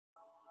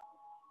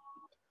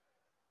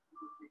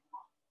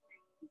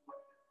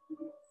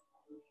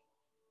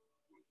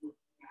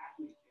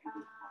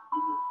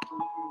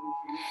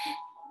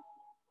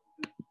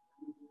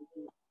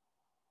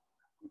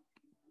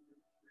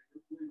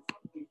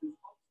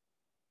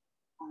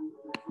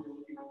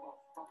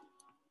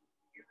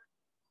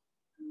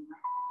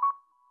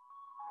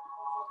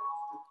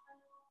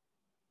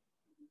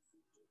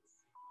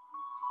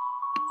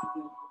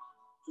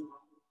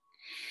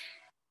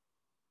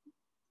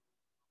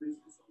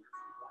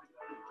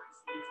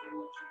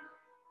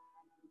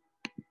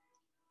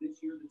This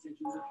year, the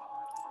tensions are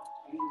high.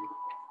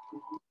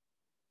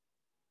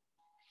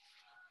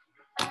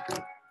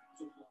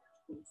 So large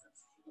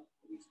protests about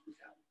police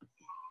brutality.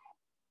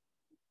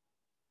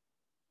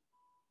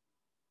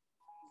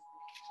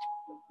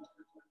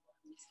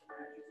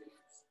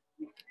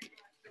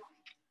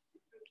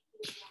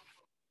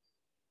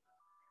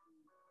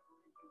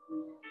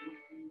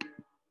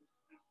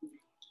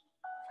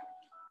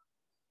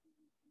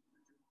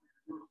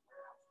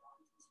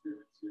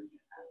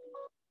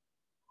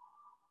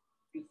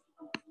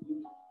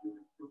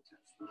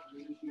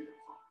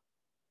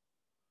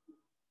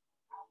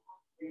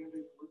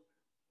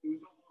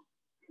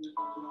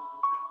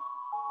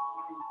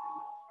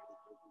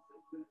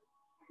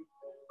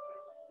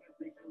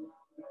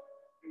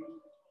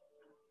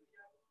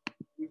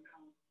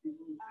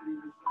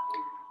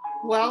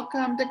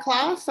 Welcome to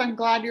class. I'm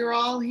glad you're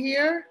all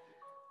here.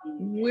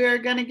 We're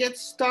going to get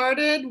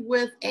started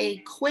with a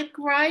quick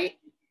write.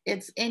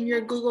 It's in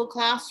your Google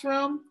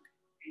Classroom.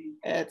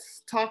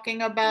 It's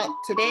talking about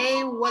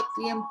today, what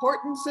the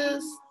importance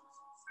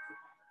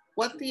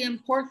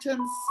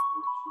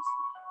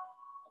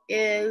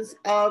is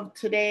of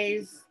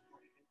today's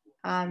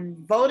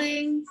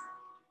voting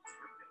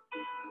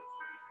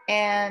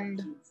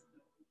and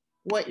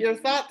what your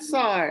thoughts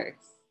are.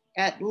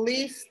 At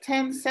least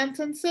 10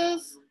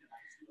 sentences.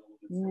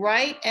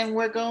 Right, and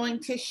we're going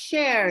to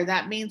share.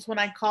 That means when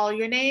I call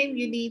your name,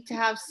 you need to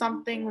have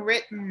something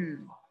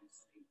written.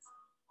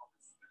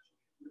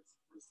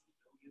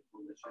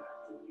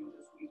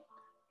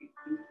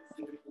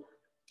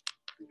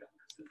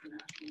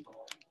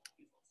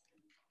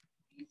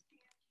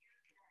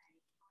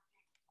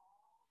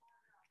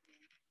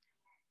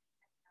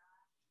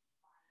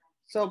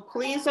 So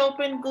please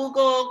open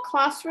Google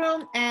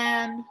Classroom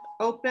and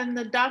open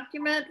the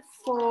document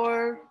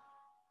for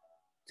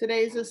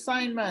today's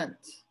assignment.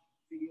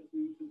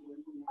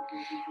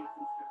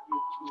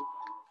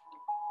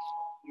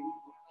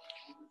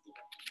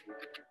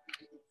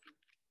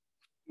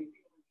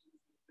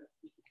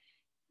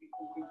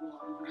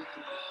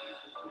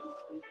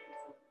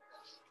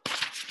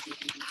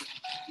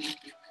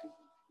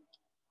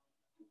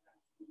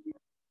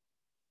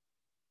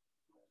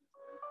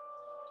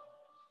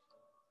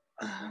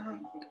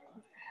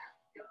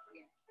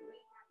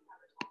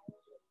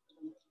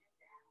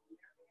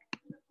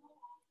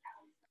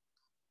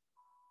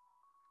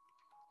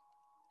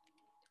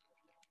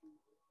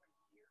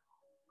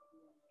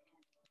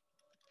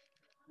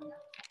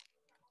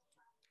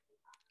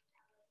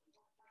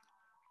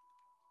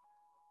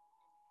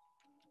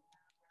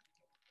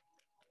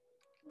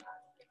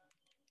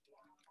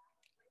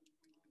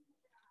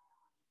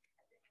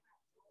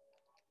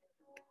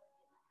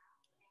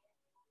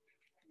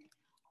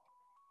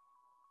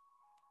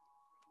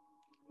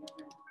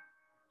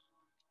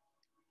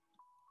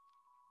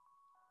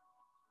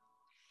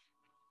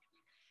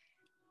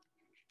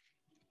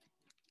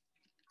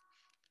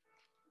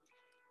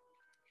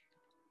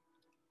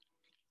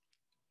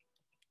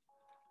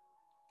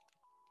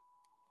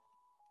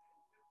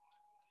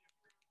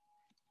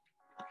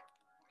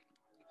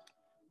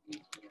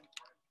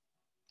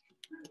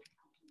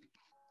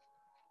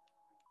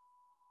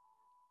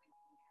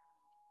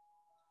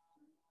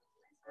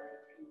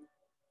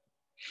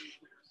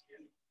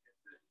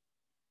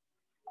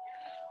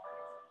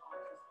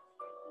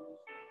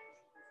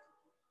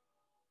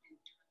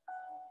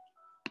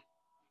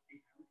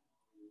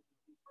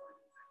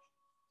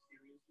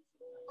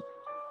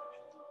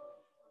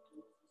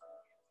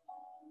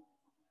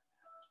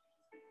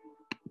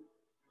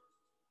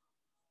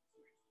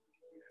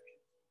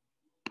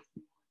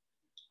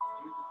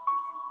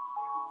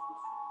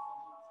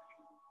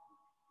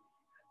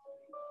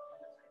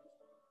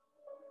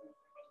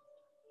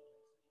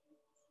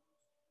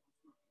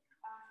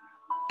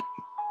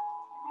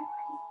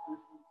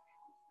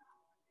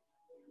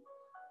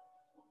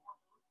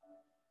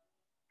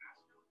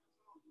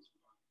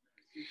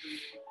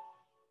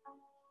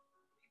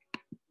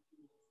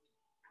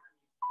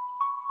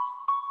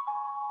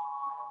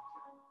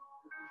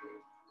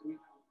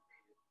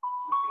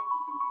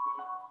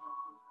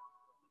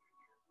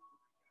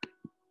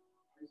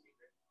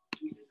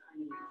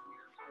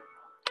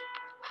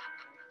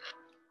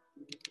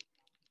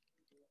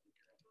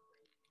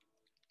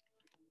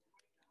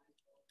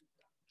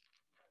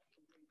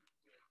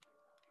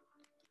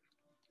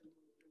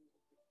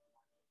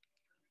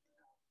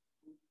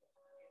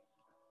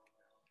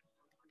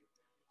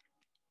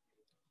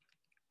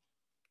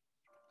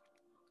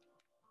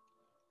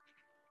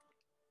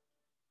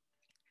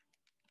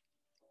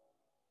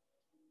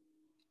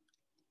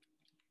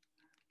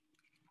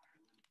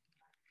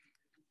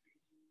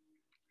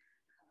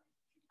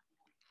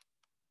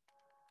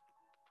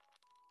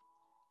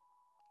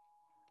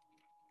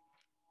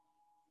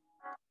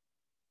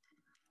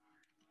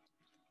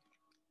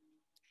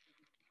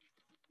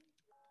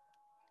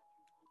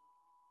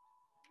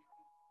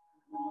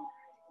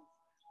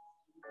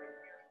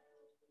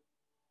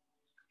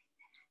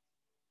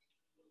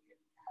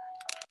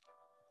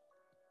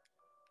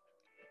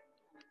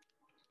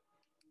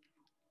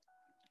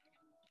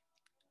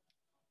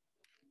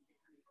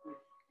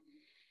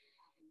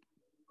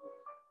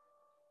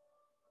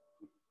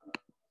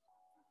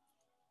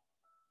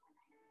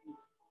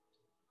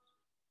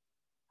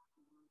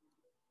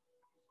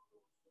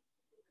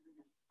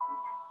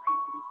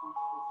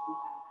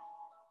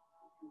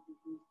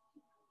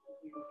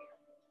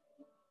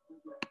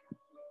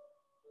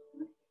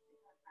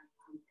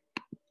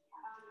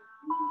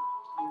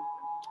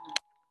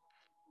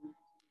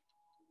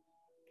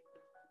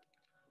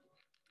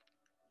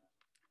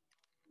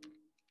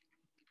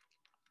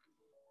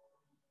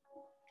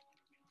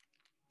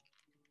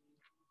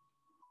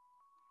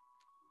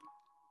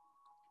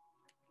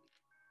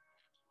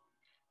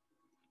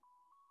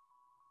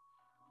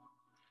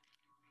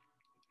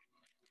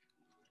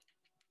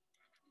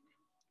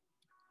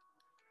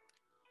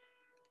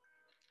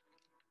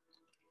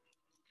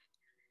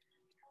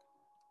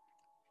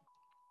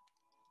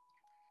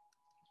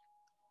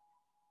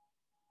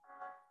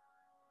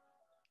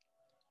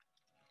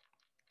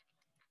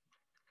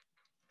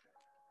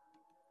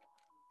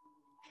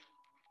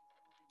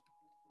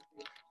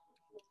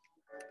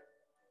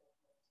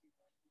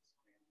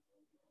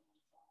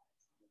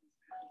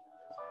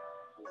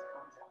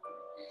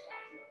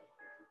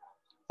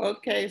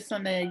 Okay,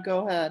 Sine,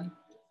 go ahead.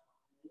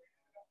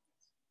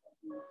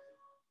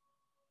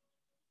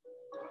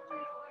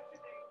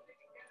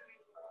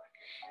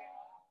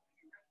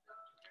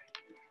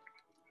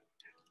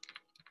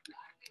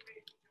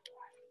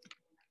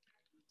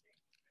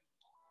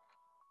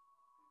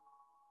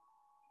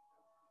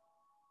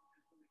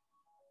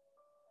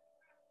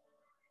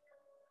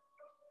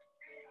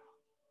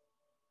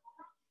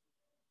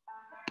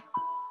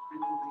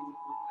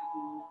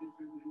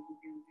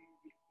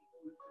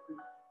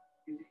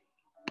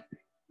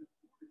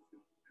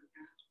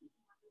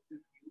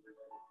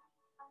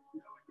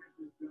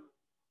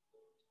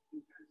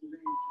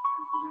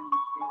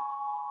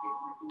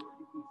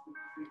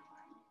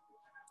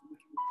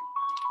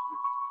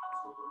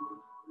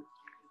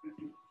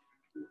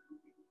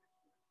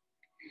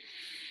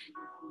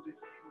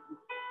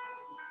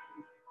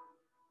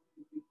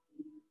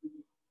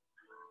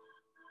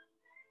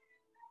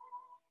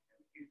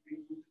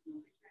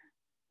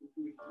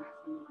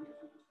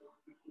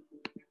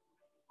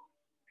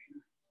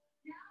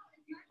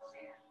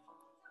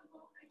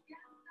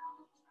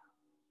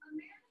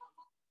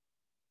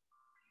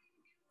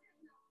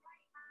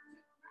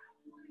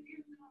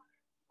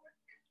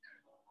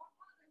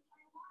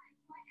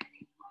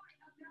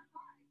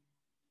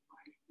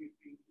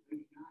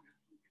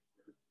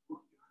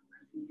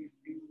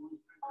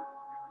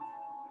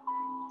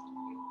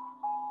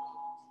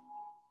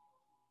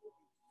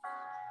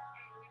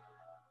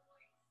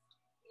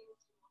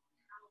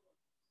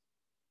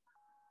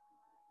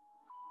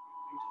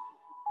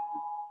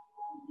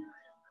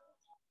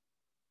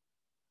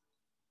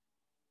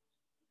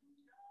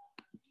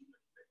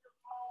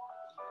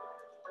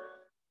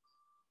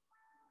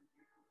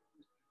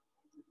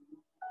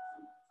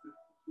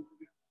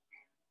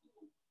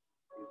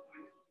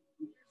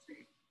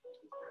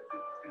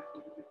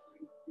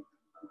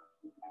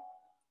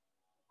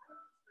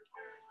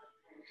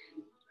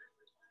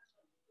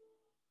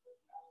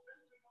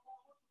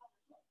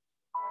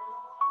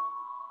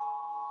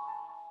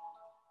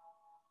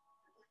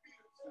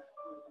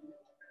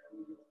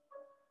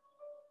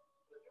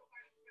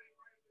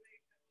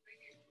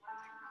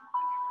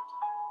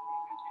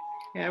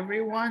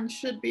 Everyone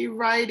should be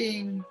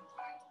writing.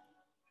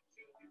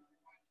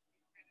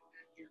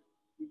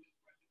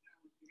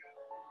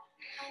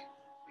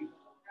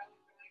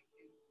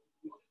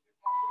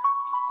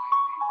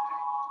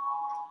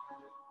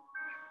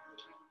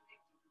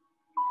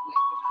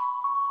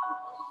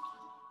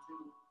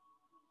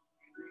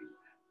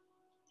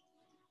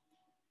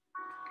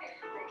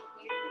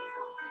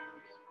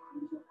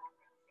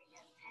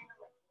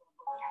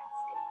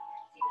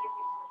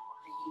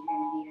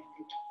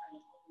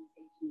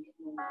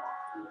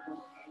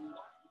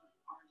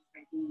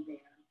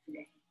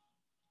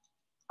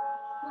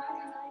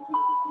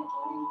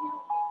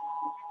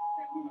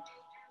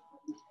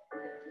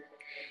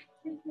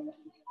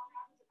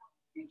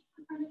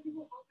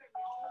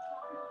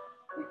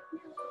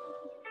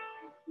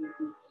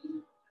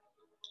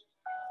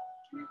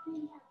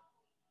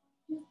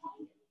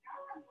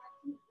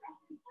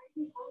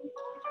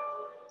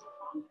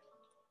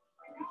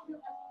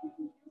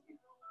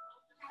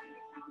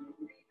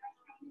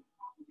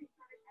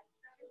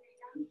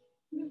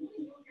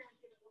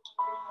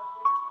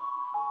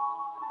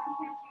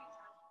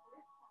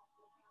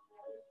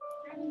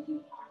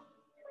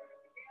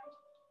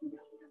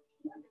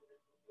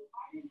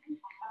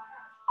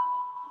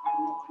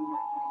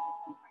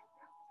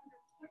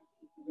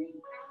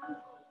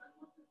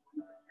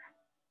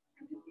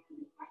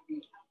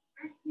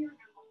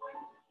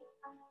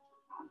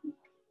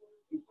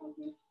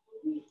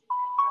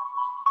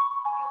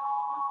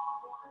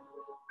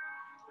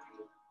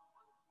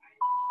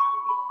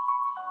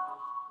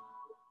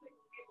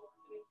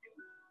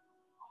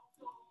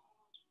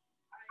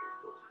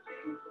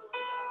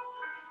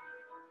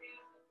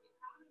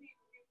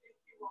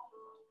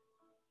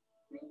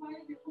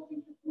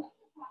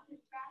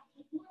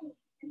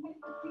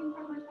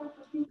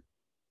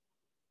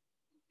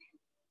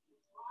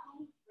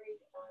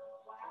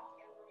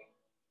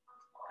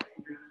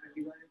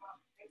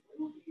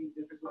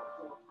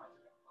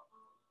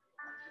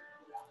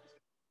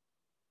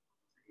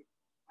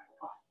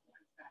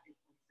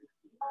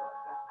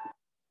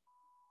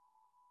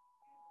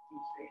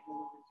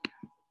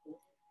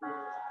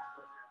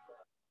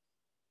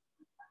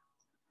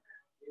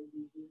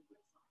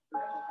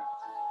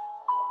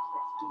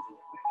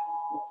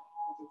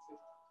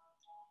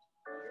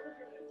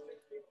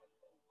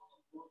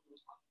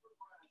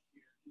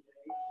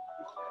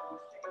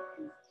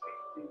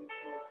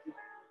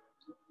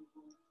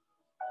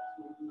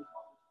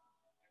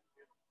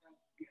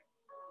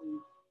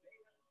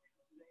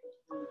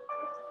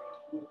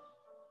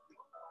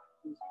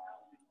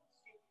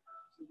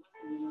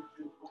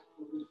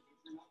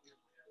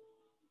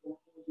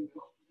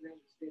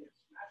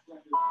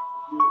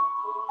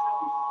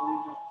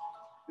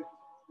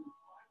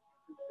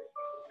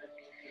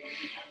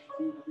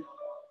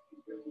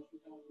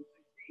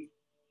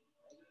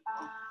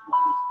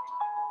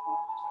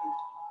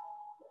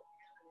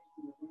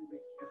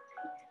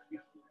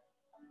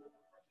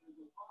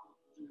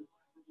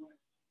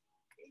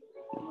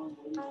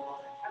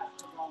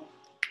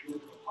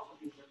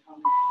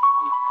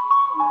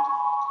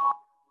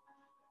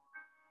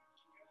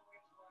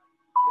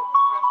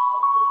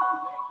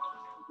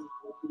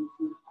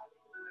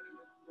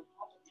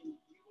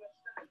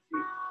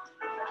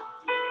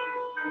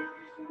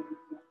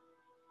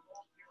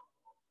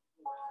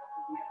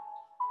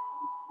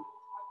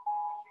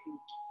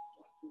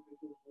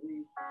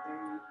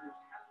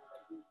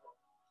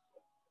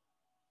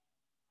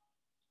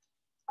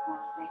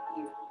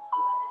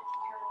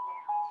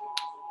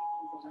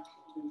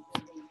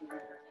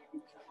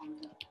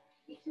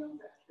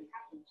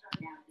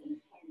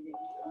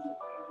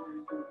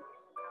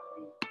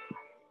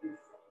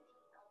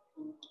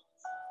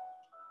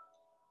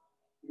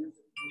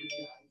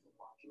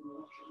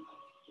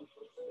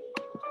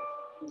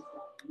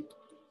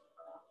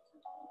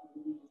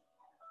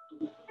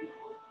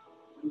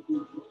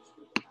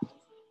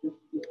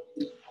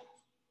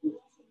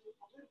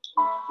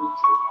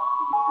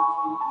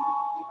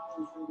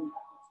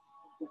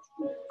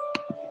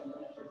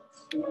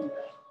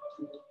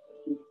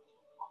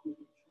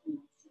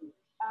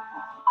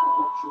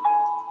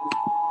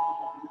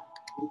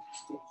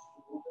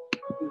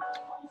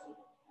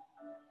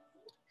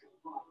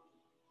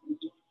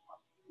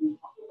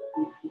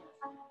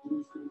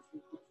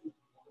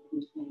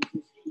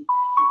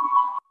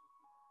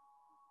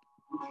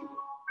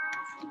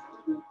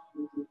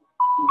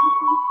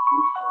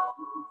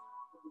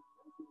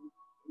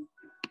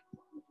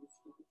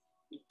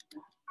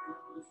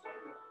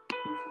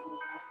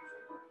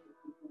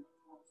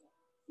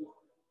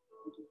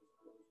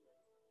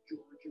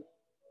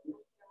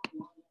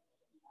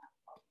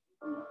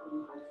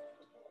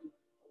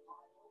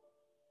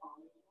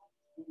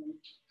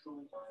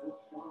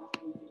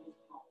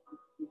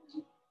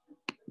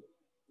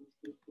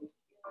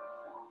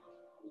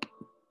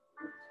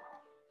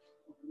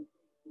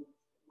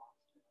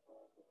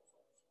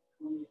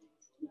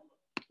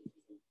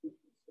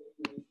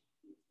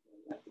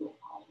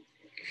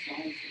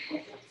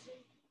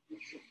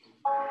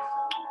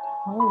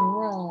 All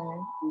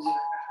right.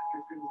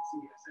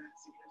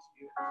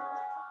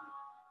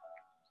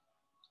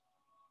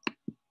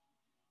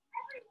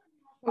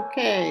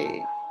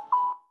 Okay,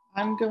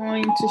 I'm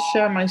going to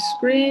share my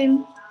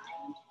screen.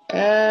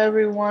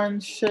 Everyone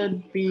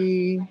should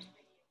be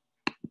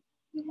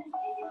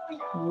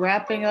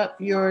wrapping up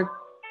your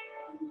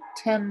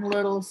 10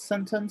 little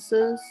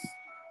sentences.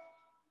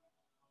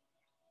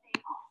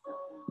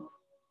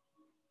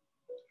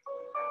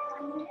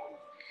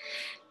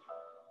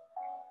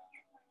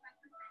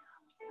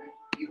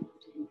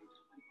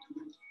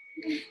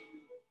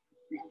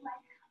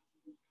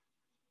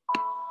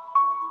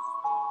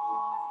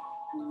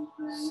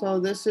 So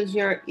this is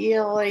your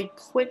ELA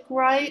quick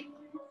write.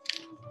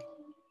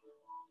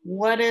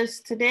 What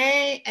is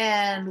today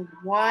and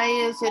why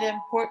is it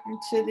important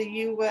to the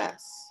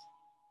US?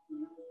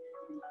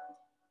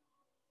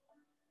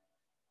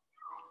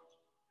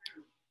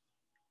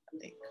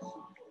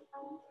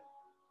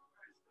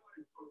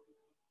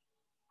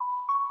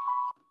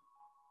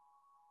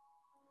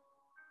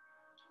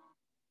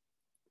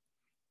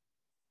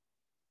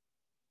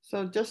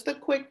 So just a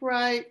quick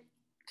write,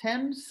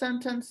 10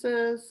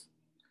 sentences.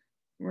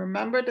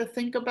 Remember to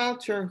think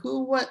about your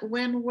who, what,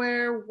 when,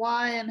 where,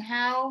 why, and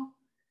how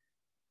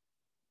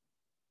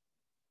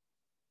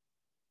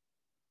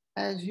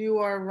as you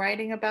are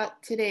writing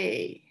about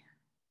today.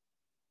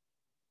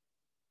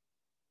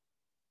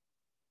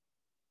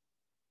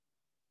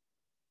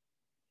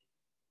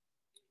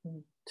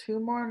 And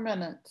 2 more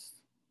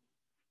minutes.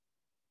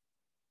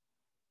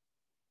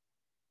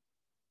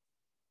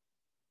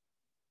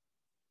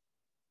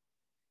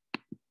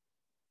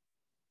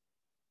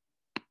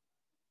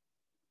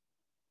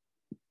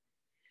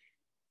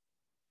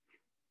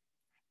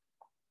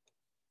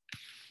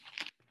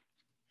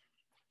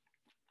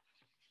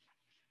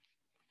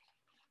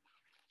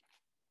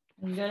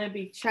 I'm going to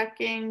be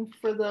checking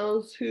for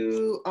those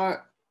who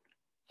are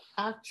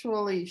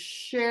actually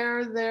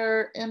share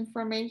their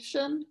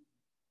information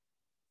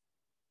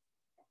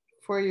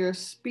for your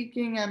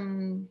speaking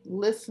and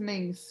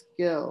listening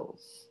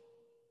skills.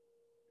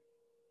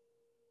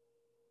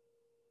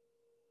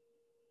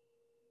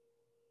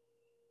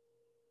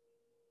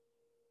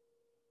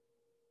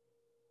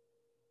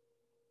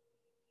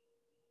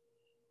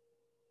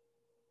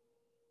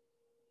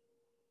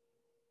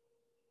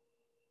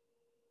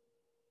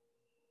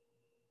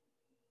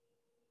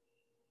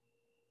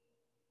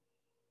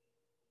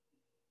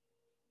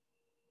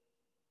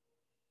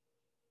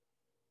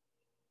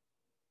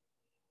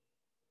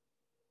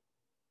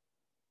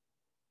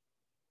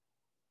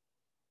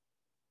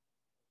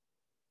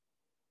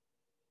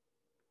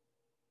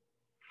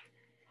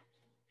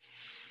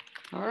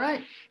 All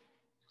right.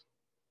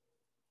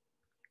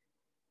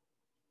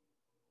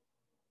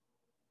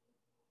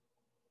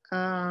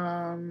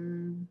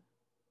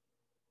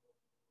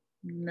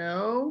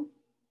 No,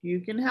 you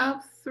can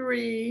have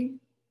 3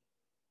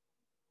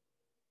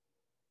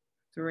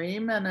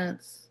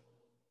 minutes.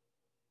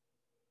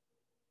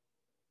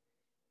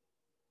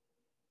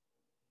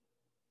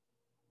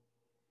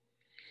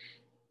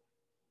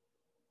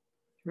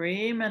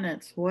 3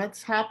 minutes.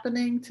 What's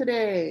happening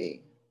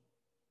today?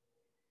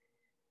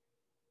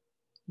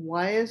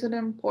 Why is it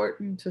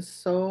important to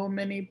so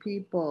many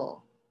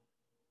people?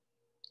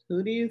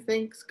 Who do you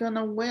think's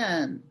gonna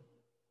win?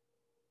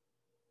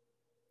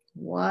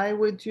 Why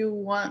would you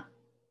want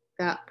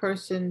that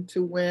person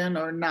to win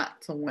or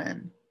not to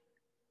win?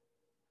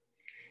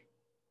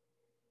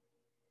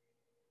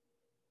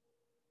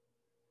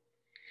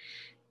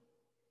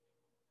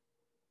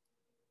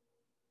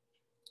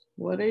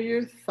 What are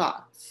your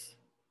thoughts?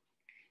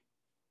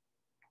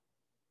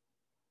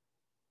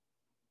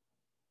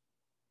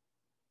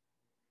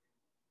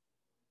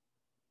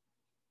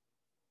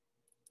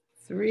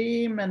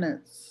 Three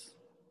minutes.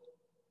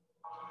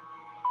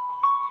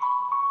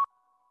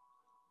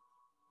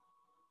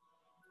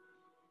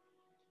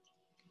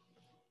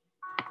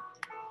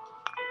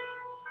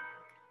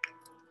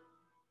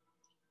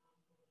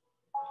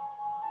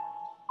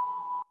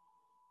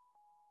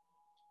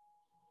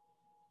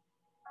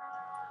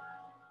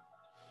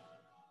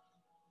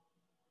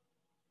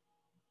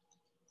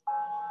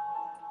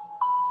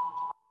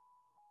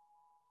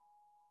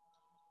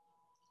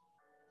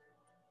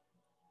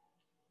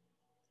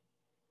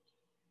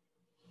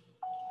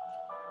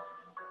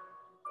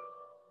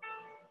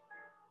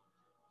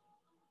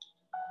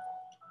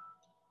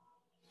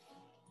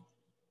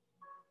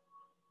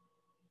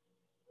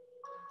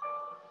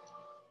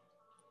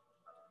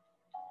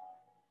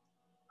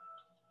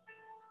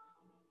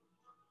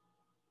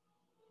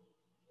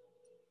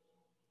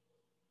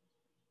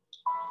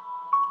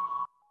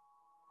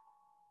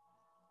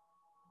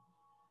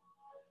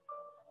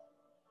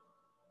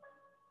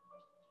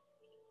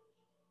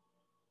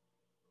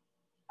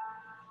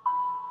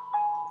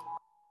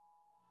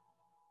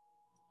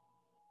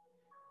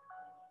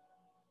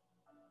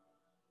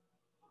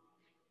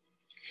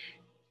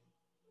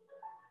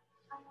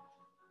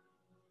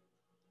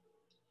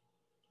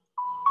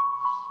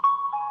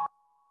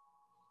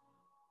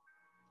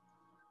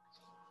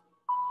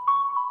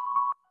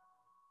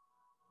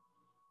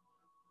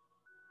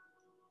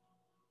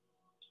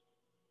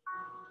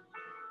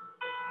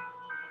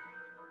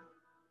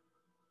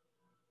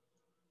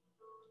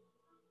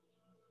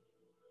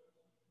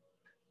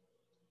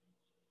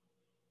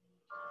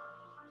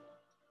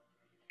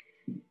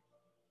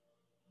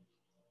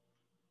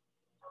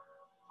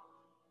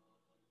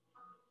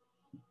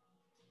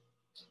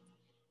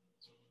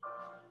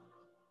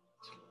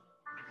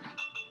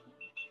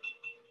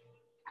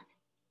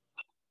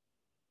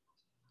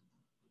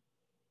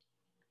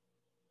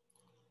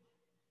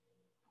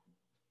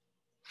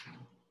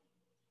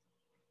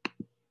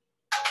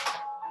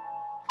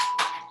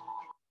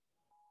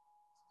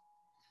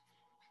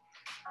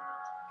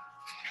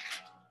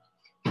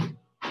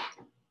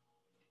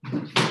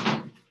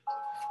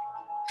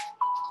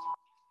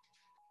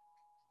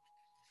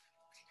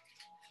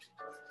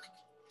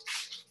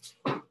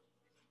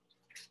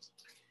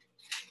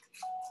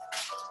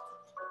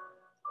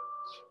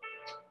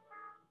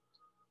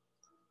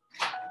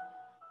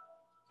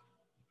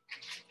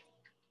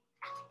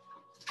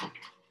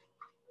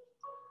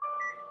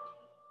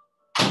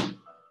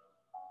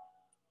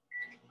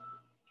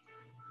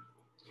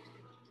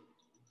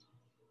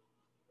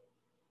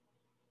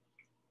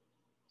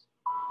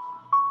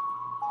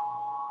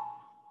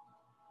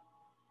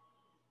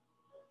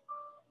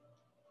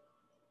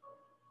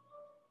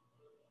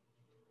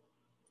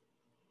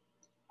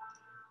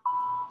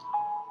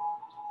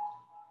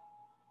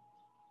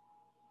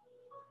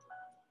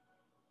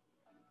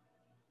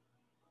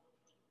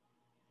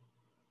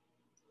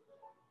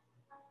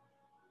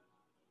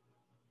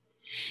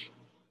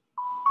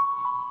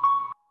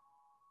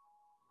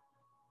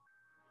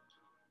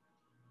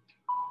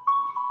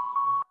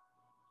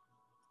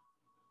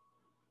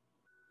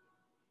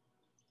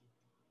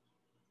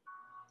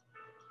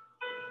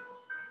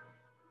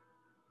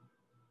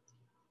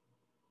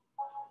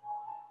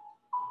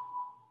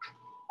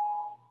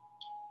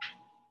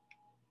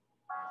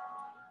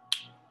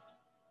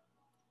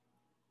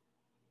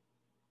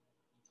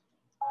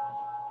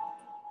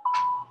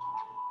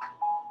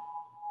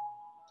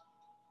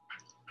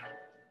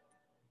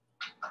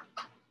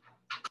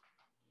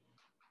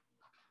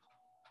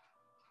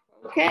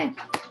 Okay,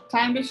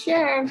 time to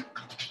share.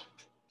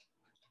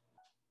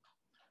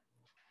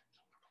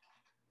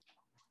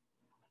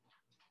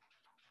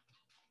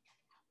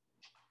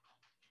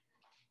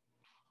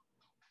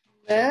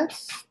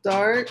 Let's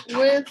start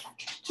with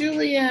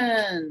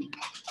Julian.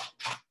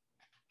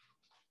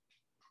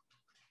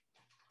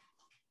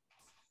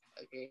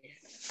 Okay.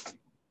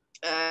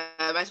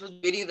 Am I supposed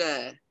to be reading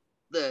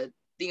the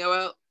thing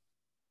about?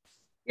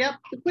 Yep,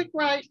 the quick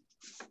write.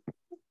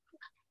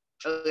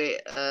 Okay,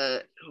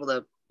 hold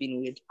up,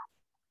 being weird.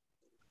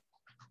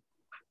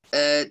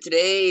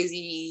 Today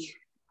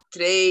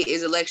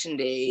is election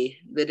day.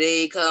 The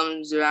day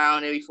comes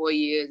around every 4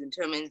 years and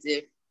determines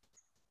if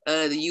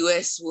the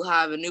U.S. will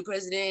have a new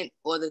president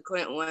or the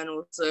current one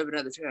will serve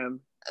another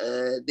term.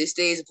 This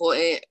day is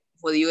important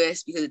for the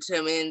U.S. because it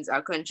determines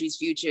our country's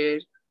future.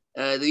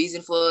 The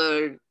reason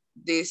for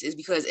this is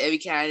because every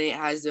candidate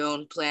has their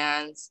own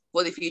plans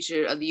for the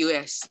future of the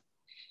U.S.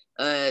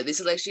 This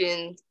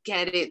election,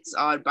 candidates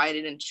are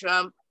Biden and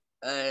Trump.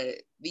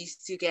 These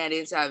two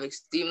candidates have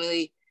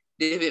extremely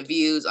different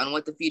views on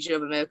what the future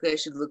of America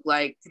should look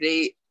like.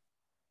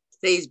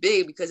 Today's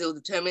big because it will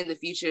determine the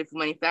future for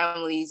many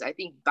families. I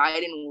think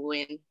Biden will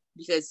win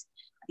because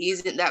he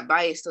isn't that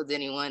biased towards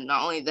anyone.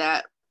 Not only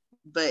that,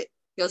 but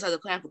he also has a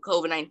plan for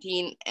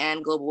COVID-19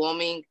 and global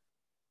warming,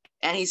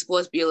 and he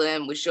supports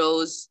BLM, which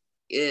shows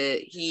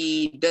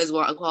he does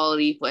want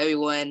equality for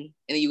everyone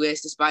in the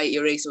U.S. despite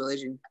your race or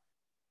religion.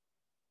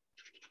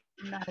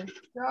 Nice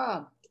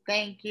job.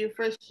 Thank you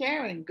for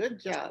sharing.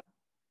 Good job.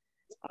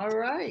 All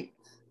right.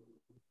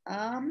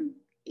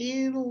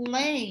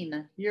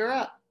 Elaine, you're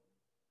up.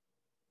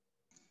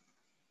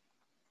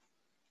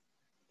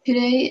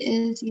 Today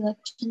is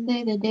election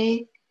day, the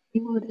day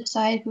we will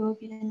decide who will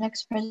be the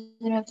next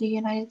president of the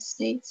United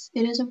States.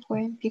 It is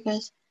important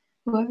because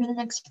whoever the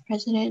next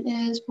president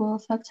is will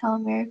affect how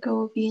America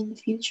will be in the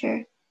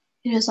future.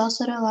 It is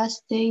also the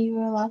last day you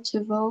are allowed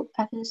to vote.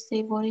 After this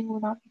day, voting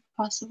will not be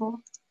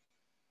possible.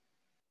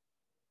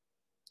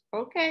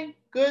 Okay,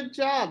 good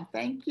job.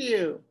 Thank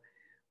you.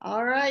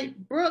 All right,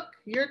 Brooke,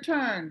 your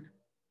turn.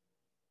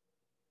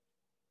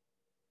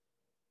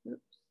 Oops.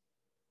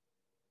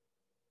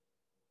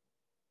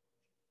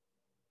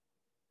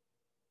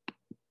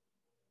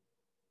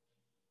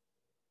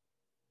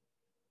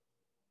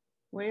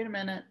 Wait a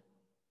minute.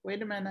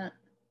 Wait a minute.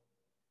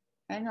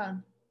 Hang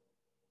on.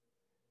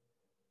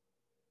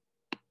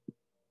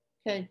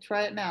 Okay,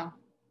 try it now.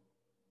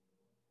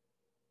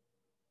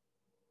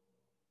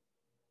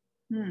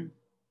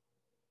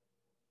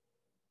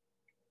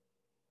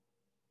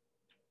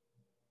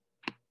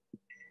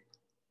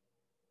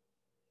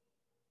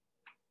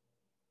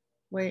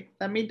 Wait,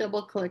 let me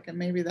double click and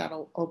maybe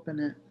that'll open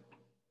it.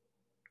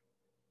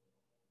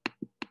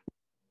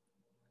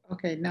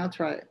 Okay, now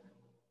try it.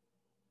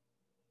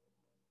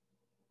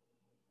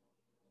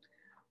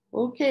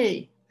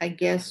 Okay, I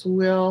guess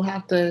we'll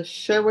have to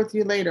share with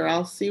you later.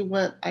 I'll see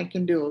what I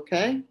can do,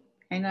 okay?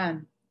 Hang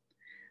on.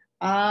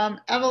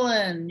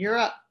 Evelyn, you're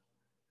up.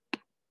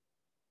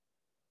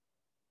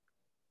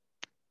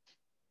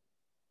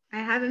 I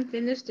haven't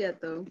finished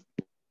yet though.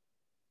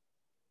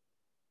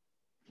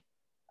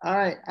 All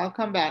right, I'll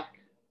come back.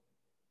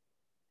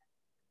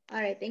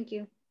 All right, thank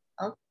you.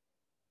 Okay.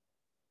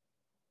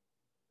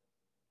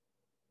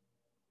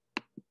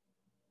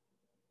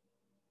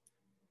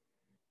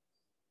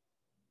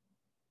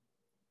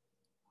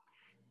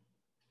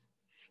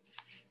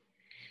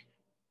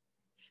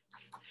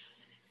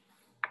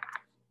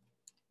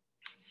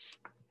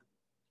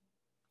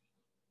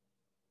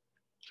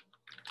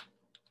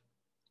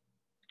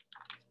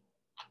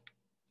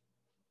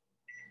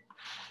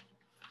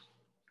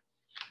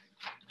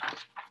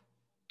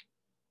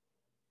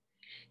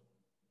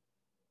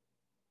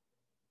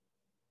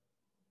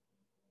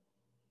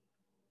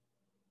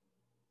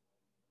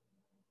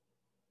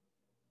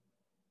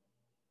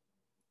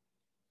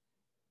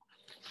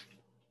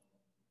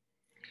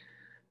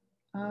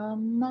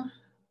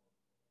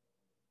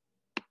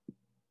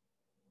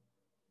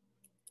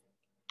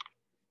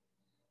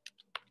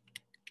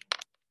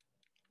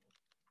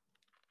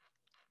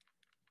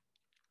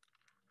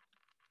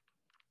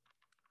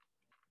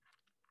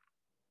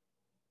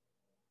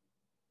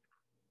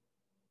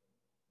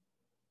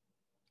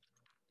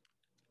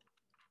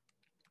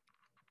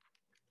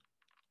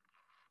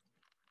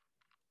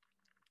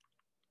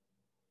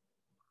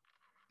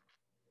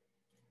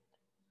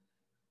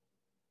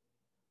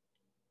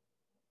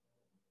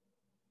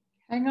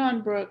 Hang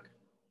on, Brooke.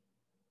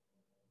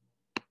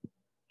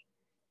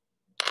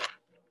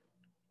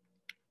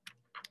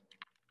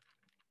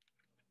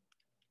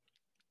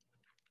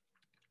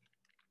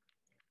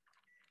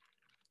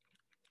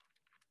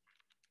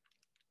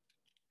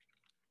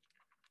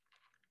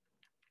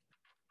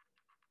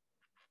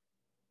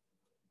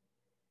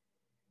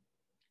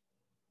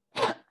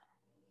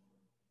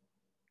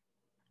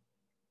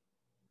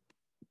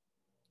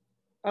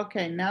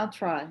 Okay, now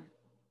try.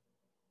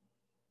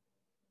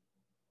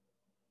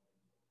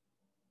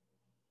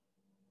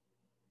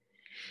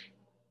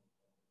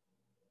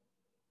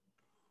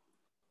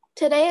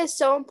 Today is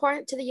so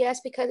important to the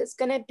U.S. because it's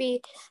going to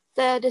be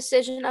the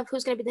decision of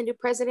who's going to be the new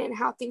president and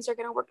how things are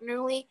going to work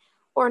newly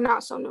or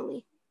not so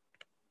newly.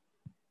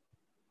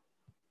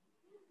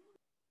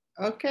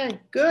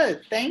 Okay,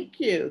 good. Thank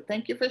you.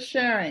 Thank you for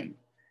sharing.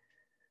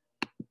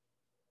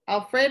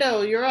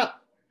 Alfredo, you're up.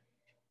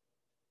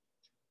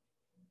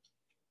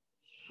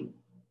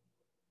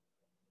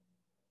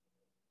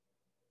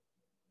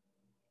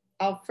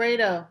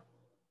 Alfredo.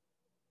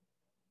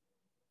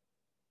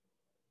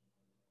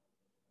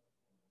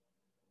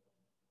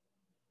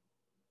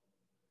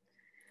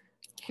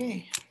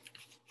 Okay,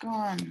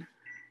 gone.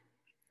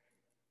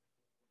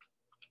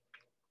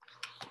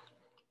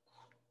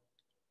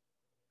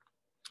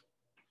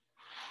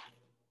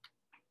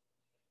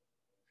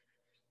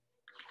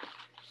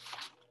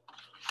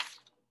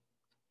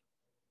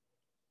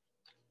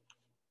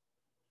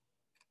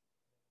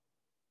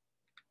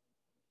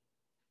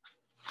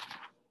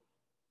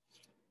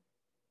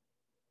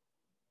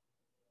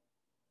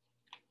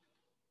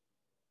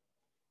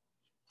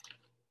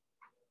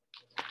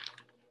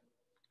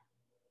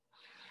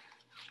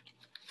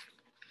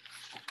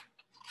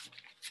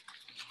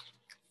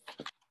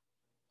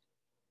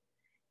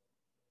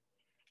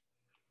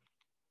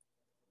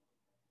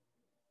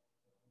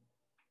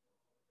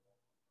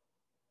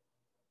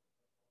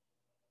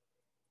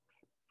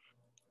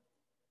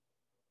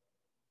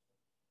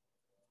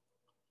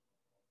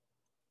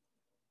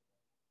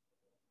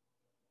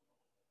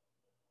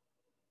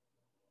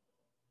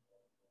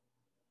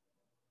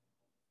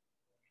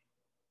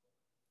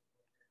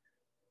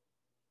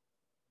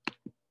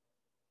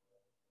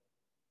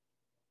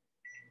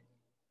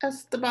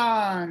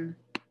 Esteban.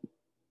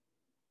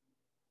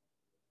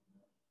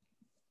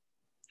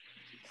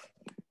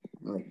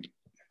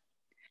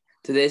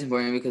 Today is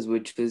important because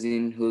we're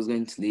choosing who's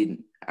going to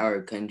lead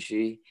our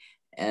country.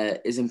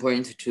 It's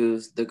important to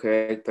choose the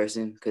correct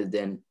person because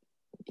then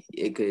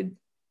it could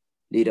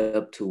lead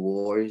up to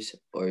wars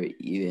or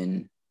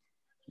even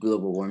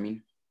global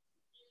warming.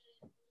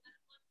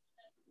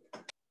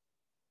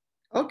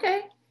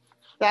 Okay,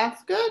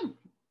 that's good.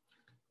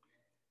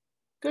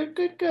 Good,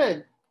 good,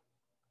 good.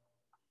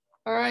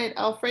 All right,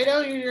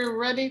 Alfredo, you're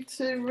ready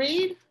to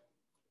read?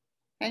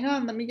 Hang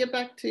on, let me get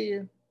back to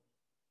you.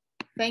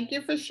 Thank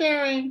you for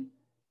sharing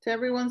to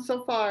everyone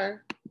so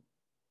far.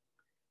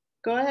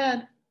 Go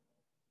ahead.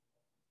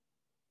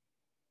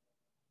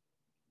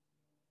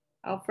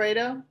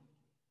 Alfredo?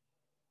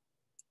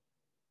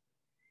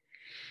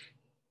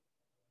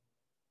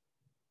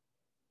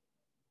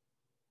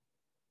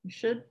 It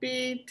should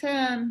be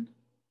 10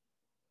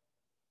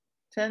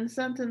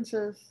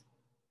 sentences.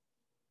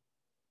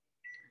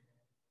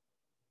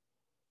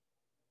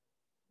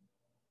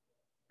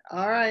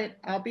 All right,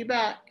 I'll be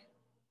back.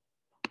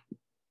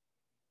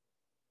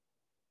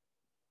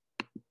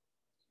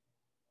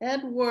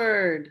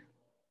 Edward,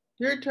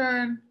 your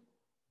turn.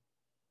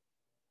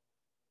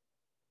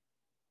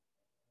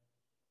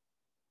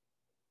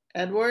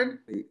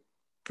 Edward?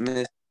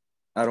 Miss,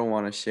 I don't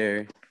want to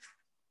share.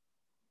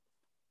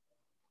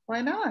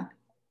 Why not?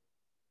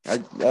 I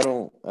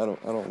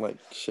don't like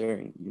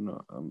sharing. You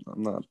know, I'm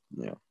not.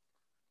 Yeah.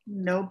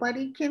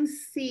 Nobody can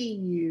see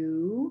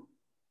you.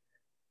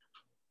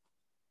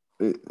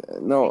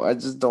 No, I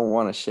just don't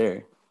want to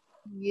share.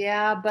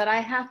 Yeah, but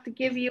I have to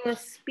give you a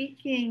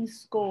speaking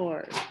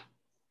score.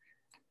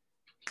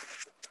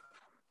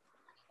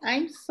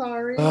 I'm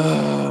sorry.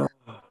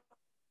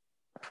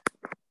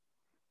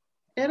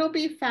 It'll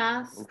be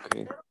fast.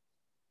 Okay.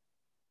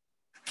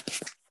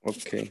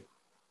 Okay.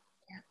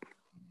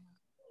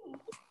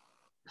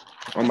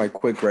 On my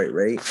quick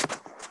right?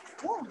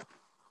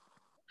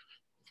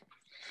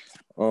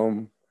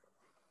 Yeah.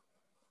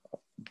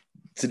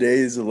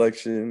 Today's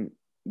election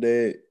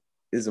day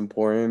is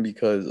important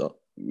because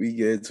we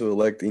get to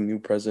elect a new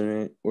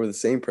president or the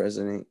same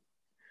president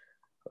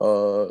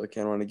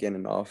can run again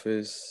in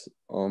office.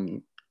 I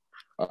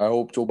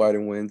hope Joe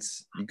Biden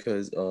wins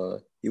because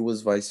he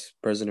was vice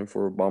president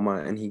for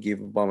Obama and he gave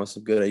Obama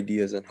some good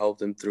ideas and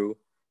helped him through.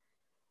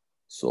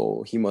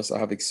 So he must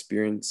have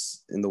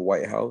experience in the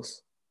White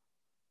House.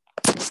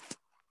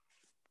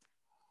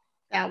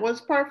 That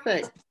was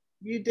perfect.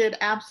 You did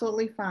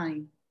absolutely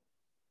fine.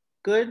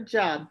 Good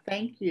job.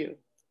 Thank you.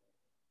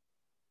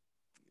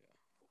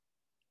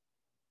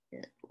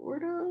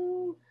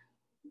 Eduardo.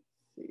 Let's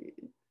see.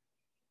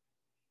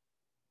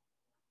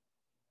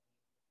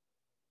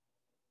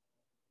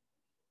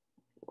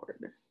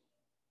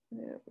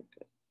 There we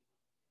go.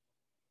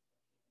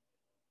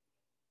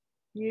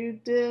 You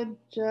did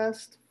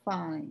just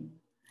fine.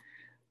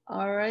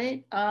 All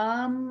right.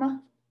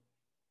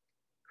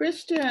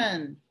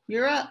 Christian,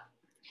 you're up.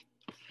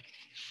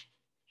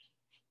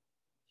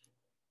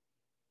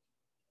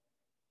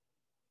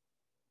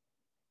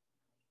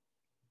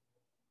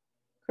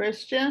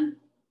 Christian?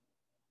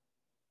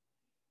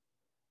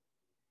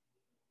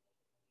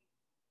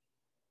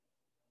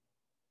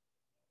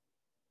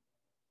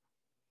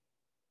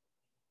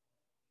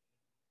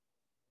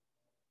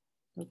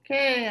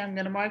 Okay, I'm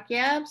going to mark you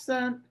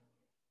absent.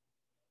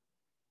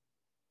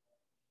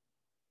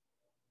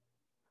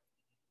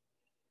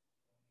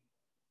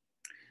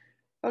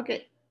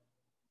 Okay.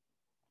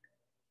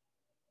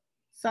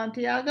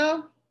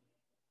 Santiago?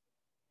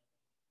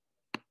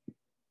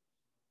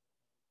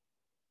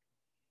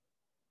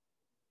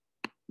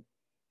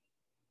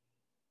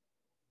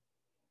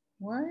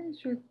 Why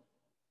is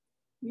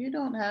you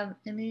don't have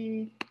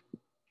any,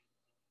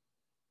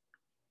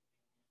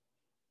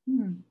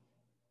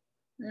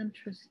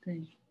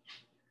 interesting.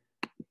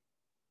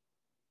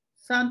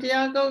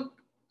 Santiago,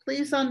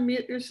 please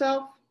unmute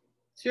yourself.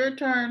 It's your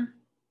turn.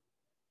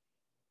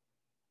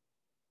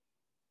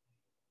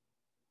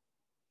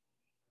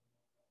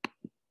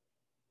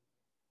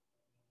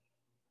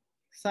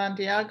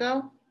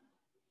 Santiago?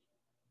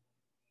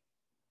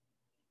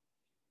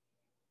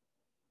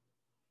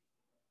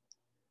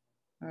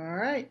 All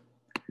right.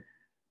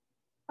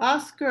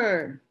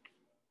 Oscar?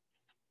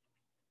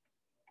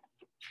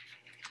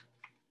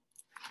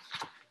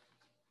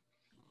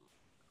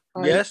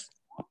 Yes.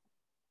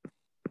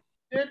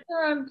 Your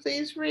turn,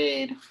 please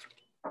read.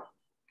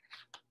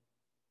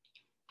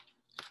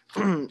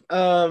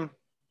 I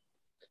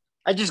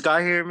just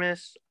got here,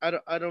 miss. I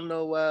don't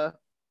know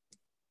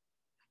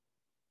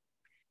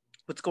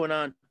what's going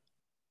on.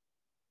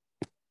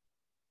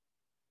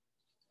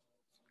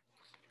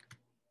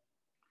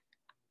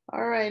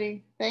 All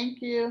righty,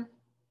 thank you.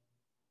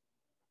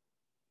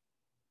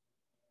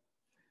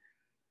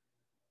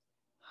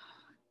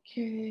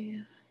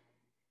 Okay.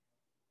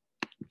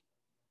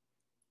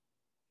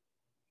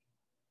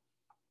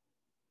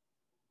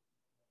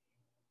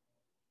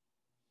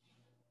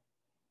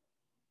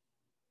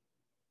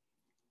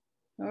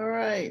 All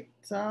right,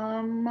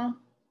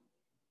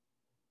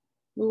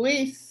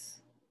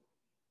 Luis,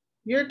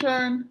 your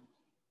turn.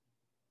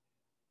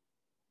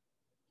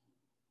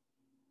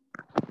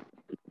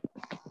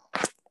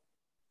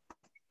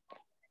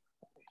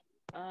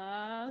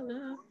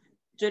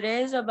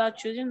 Today is about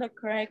choosing the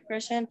correct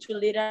person to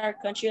lead our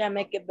country and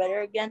make it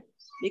better again,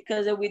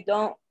 because if we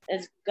don't,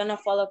 it's gonna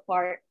fall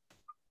apart.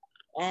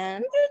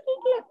 And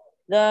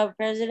the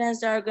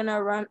presidents that are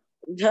gonna run,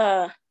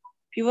 the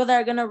people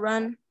that are gonna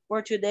run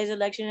for today's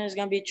election is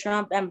gonna be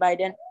Trump and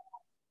Biden.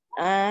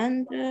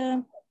 And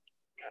the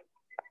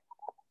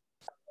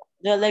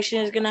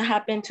election is gonna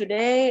happen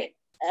today,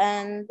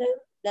 and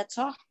that's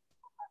all.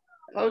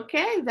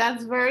 Okay,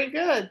 that's very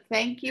good.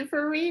 Thank you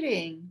for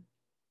reading.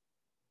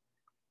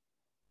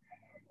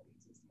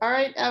 All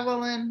right,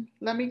 Evelyn,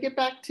 let me get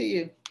back to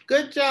you.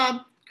 Good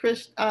job,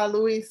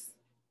 Luis.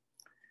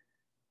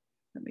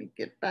 Let me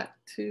get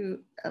back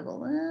to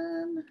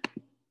Evelyn.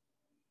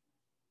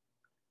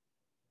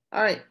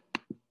 All right,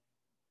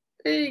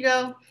 there you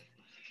go.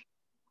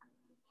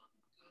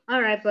 All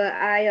right, but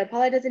I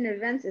apologize in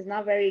advance. It's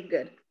not very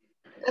good.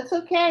 That's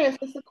okay. It's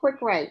just a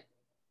quick write.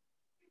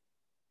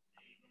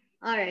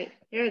 All right,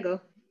 here we go.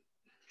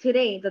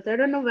 Today, the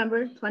 3rd of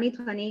November,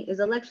 2020, is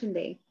Election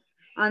Day.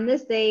 On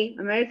this day,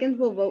 Americans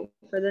will vote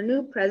for the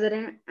new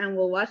president and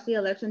will watch the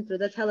election through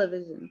the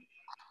television.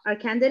 Our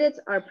candidates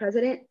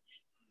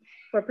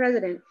for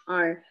president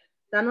are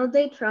Donald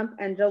J. Trump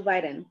and Joe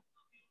Biden.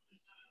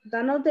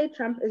 Donald J.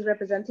 Trump is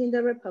representing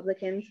the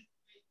Republicans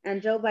and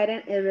Joe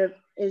Biden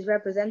is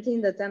representing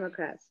the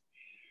Democrats.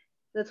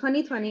 The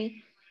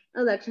 2020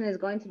 election is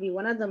going to be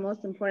one of the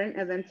most important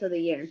events of the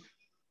year.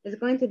 It's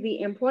going to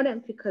be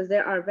important because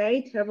there are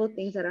very terrible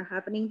things that are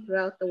happening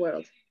throughout the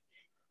world.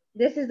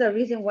 This is the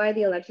reason why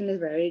the election is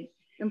very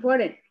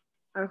important.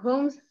 Our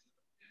home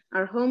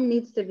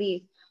needs to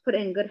be put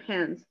in good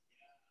hands.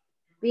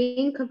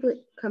 Being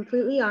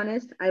completely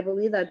honest, I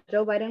believe that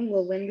Joe Biden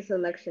will win this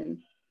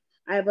election.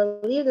 I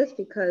believe this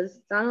because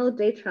Donald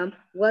J. Trump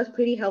was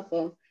pretty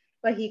helpful,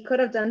 but he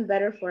could have done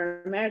better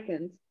for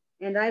Americans.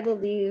 And I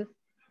believe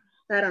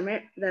that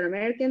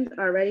Americans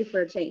are ready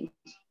for a change.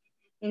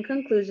 In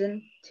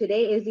conclusion,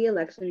 today is the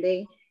election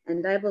day,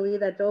 and I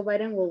believe that Joe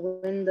Biden will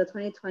win the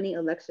 2020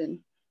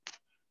 election.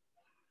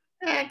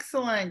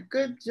 Excellent,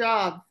 good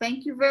job.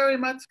 Thank you very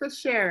much for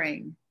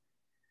sharing.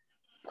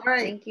 All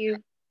right. Thank you.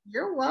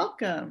 You're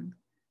welcome.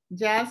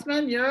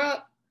 Jasmine, you're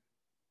up.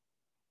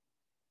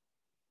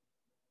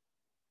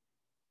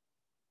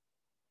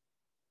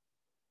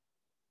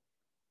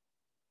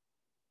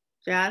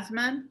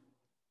 Jasmine?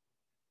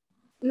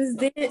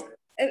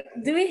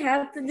 Do we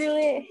have to do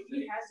it?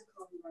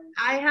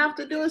 I have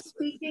to do a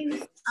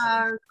speaking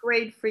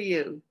grade for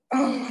you.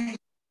 Oh.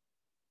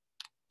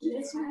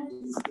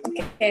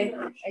 Okay,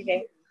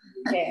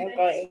 I'm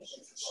going.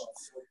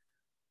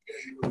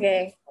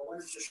 Okay.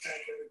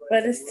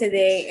 What is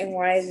today and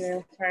why is it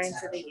important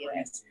to the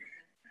US?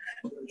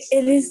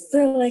 It is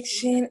the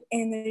election,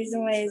 and the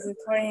reason why it's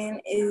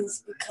important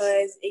is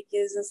because it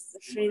gives us the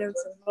freedom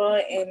to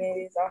vote, and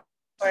it is also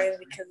important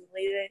because the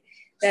leader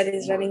that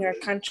is running our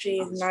country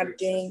is not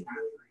doing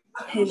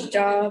his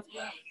job.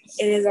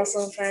 It is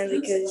also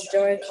important because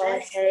Joe and Kamala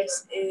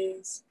Harris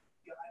is,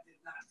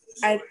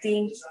 I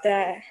think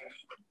that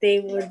they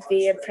would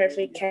be a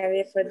perfect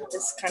candidate for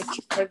this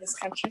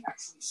country.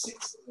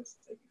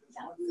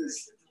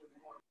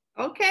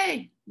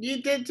 Okay,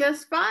 you did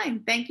just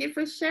fine. Thank you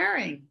for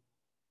sharing.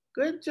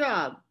 Good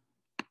job.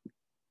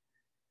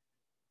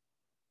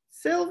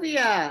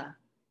 Sylvia.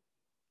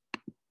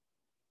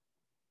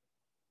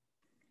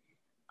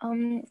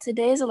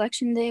 Today is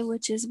election day,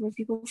 which is where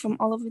people from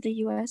all over the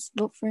US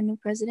vote for a new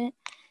president.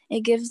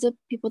 It gives the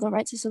people the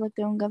right to select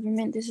their own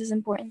government. This is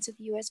important to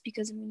the US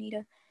because we need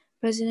a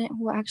president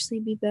who will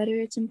actually be better.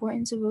 It's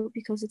important to vote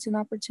because it's an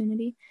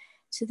opportunity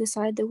to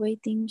decide the way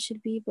things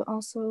should be, but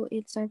also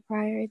it's our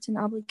prior, it's an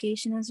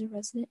obligation as a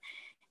resident.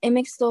 It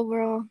makes the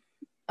overall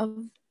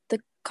of the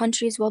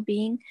country's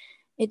well-being.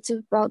 It's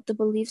about the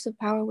beliefs of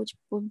power, which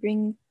will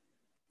bring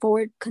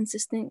forward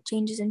consistent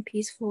changes in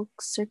peaceful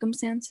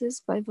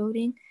circumstances by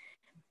voting.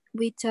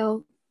 We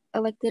tell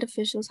elected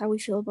officials how we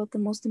feel about the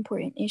most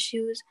important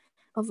issues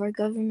of our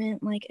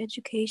government, like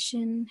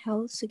education,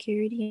 health,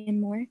 security, and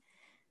more.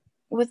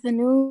 With the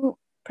new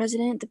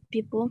president, the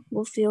people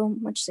will feel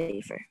much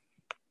safer.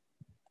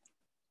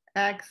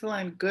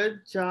 Excellent.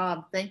 Good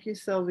job. Thank you,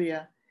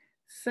 Sylvia.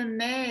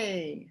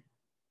 Sine,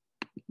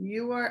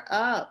 you are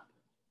up.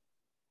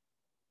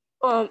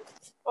 Okay.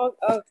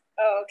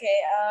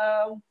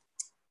 All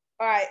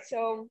right.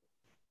 So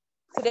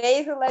today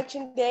is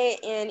election day,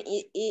 and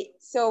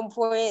it's so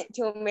important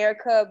to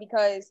America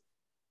because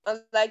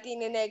electing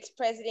the next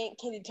president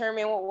can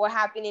determine what will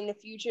happen in the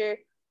future,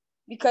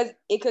 because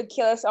it could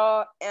kill us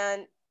all.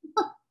 And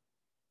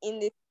in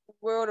this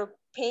world of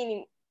pain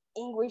and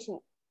anguish and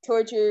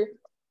torture,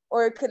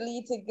 or it could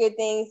lead to good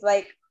things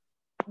like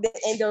the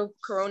end of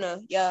Corona.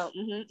 Yeah.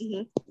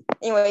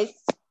 Anyways,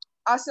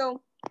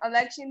 also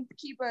elections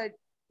keep a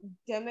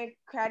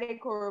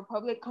democratic or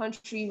republic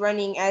country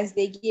running, as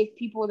they give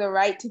people the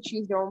right to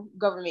choose their own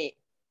government.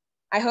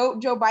 I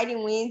hope Joe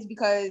Biden wins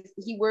because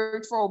he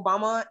worked for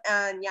Obama,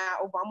 and yeah,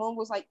 Obama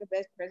was like the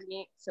best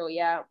president. So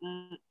yeah,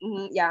 I'm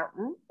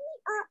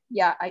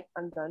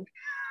done.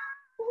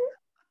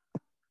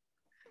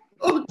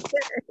 Okay.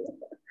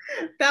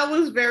 That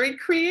was very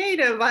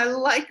creative. I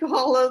like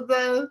all of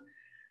the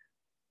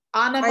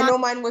I know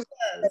mine was,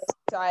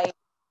 so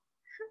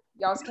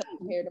y'all can't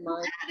compare to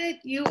mine.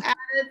 You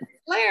added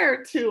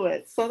flair to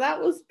it. So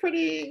that was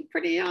pretty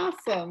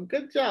awesome.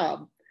 Good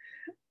job.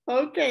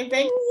 Okay,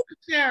 thank you for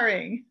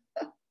sharing.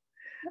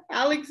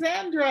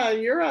 Alexandra,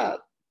 you're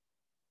up.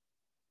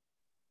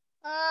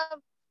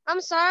 I'm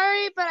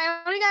sorry, but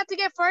I only got to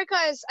get 4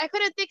 because I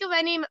couldn't think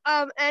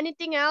of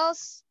anything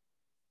else.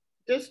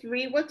 Just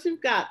read what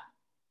you've got.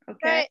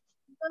 Okay. Right.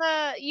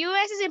 The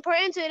U.S. is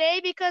important today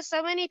because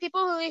so many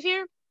people who live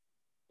here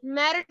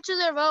matter to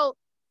their vote.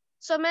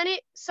 So many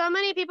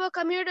people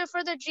come here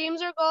for their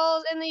dreams or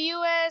goals. In the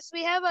U.S.,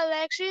 we have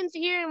elections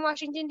here in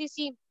Washington,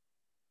 D.C.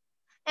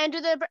 And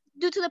due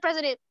to the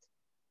president,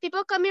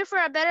 people come here for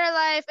a better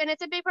life, and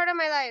it's a big part of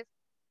my life.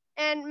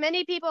 And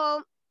many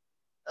people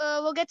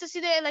will get to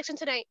see the election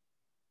tonight.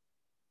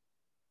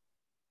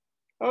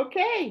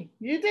 Okay,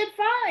 you did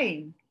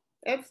fine.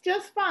 That's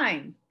just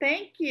fine.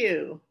 Thank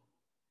you.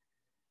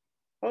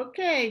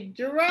 Okay,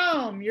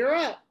 Jerome, you're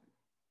up.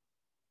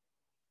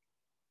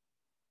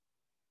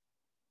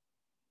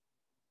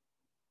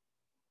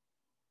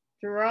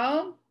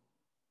 Jerome?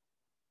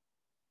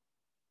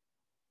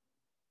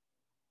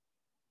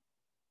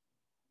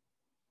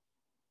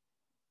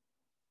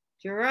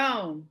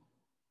 Jerome?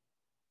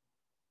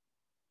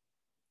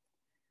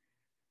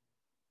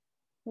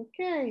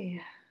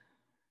 Okay.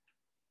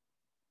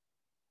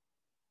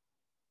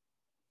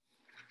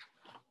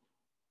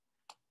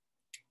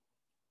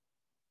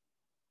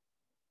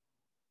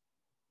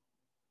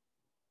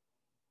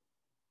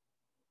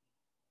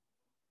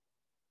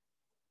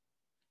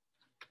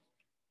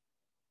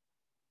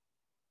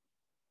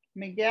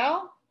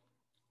 Miguel,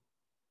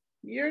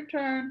 your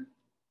turn.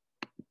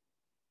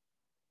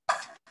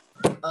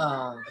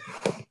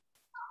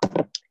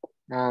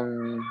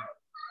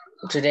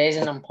 Today's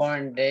an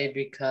important day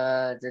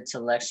because it's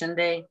election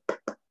day,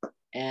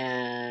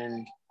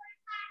 and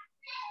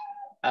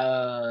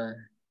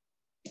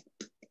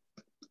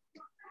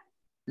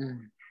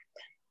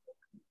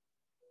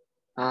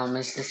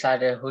it's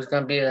decided who's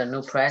gonna be the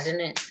new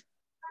president,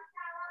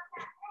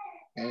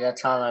 and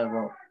that's all I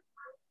wrote.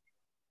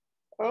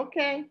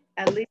 Okay,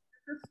 at least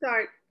it's a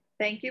start.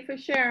 Thank you for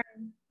sharing.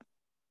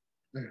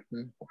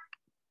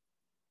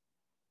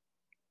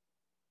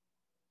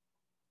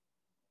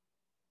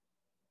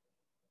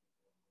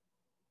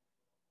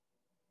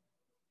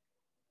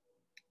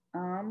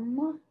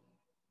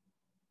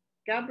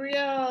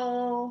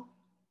 Gabriel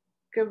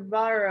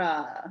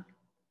Guevara,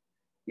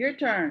 your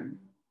turn.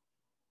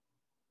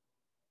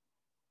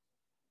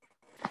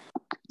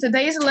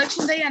 Today is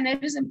election day, and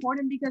it is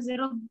important because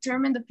it'll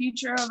determine the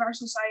future of our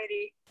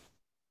society.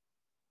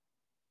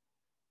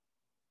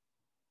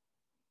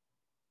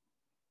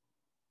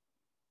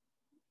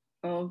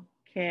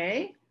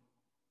 Okay.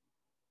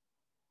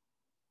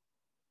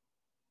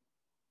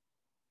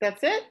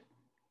 That's it?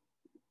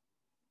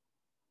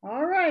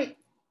 All right.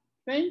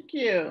 Thank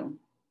you.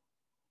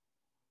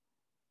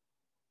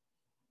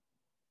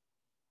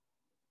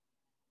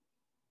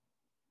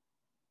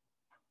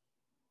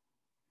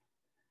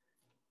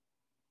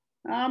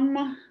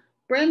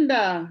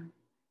 Brenda,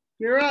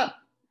 you're up.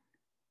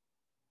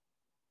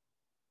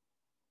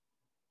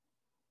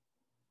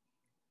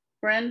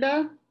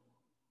 Brenda?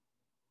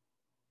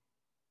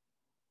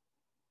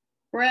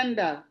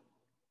 Brenda.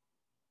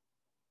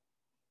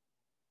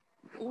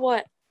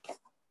 What?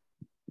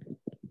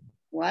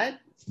 What?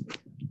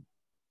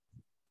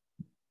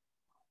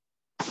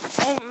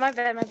 Oh, my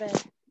bad.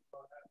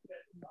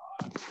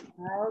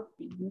 Oh,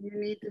 you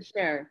need to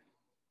share.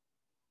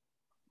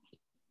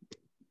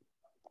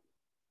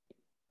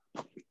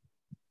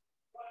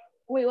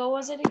 Wait, what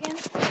was it again?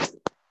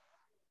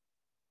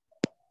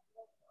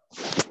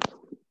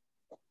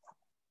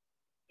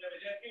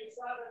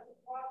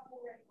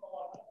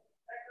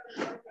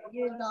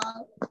 You're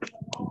not.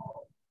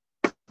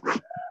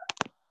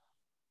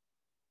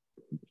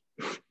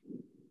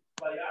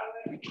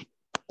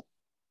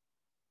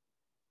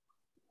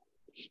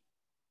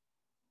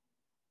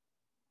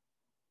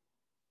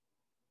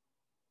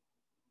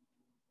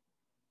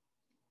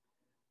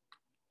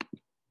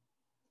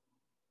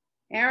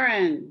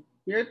 Aaron,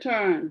 your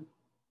turn.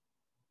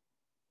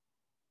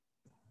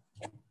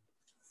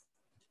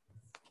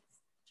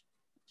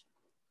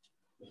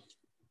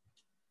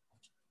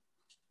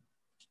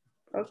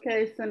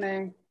 Okay,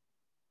 Sine.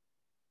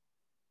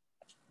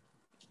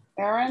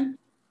 Aaron?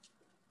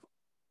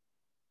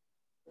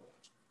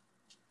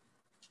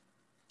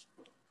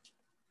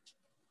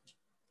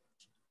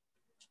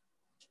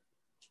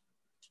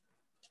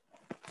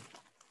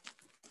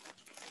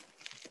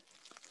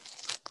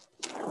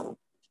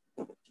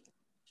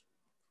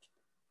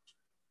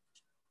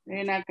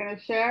 You're not going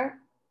to share?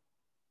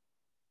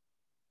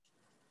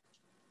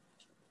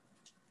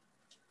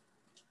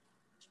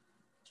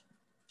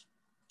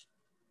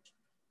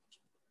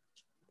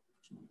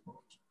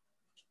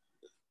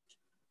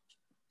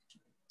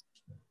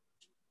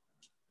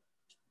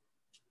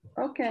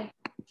 Okay.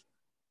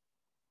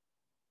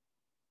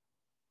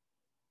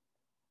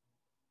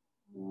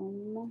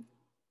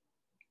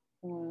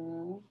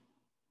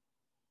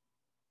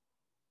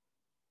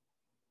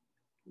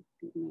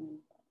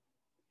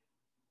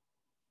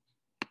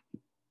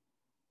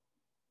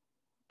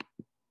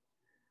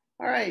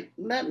 All right,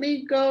 let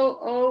me go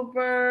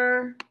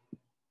over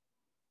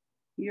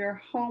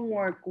your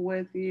homework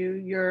with you,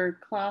 your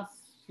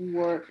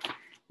classwork.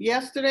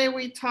 Yesterday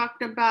we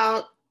talked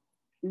about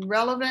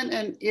relevant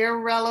and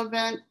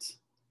irrelevant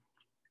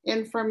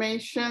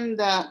information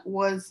that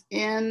was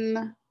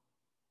in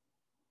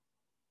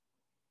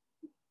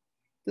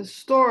the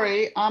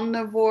story,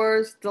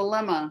 Omnivore's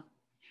Dilemma.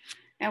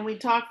 And we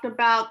talked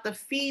about the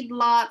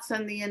feedlots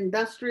and the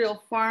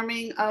industrial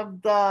farming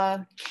of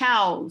the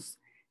cows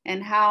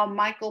and how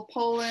Michael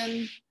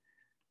Pollan,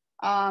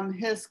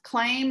 his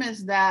claim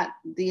is that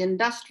the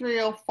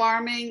industrial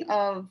farming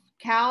of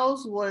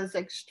cows was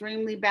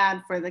extremely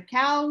bad for the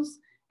cows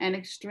and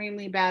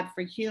extremely bad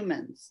for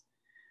humans.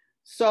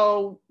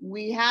 So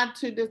we had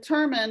to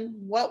determine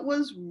what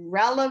was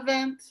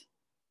relevant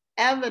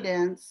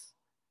evidence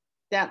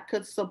that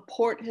could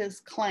support his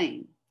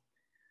claim.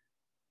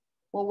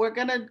 Well, we're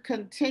going to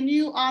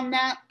continue on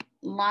that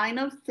line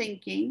of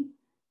thinking,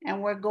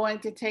 and we're going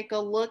to take a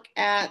look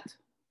at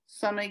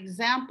some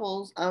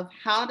examples of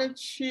how to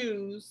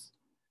choose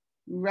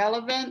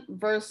relevant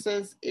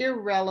versus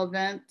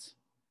irrelevant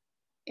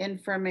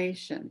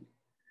information.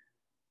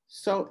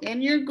 So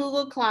in your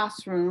Google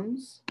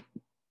Classrooms,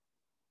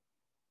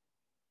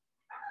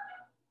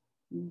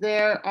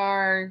 there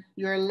are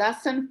your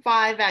lesson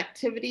 5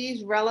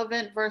 activities,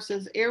 relevant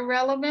versus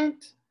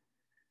irrelevant.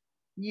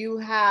 You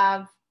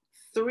have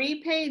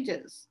 3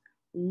 pages.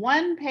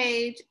 One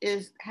page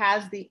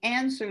has the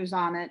answers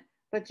on it,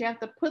 but you have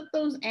to put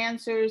those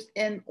answers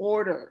in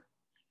order.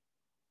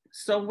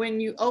 So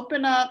when you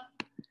open up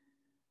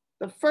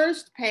the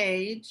first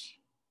page,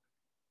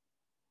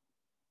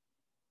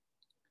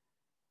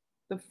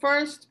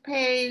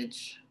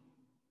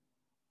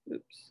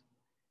 oops,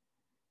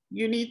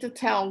 you need to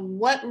tell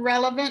what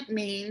relevant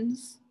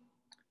means,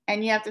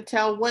 and you have to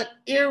tell what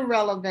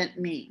irrelevant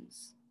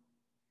means.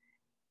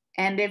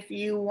 And if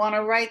you want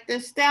to write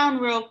this down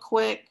real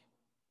quick,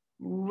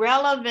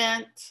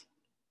 relevant,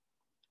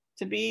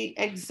 to be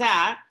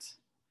exact,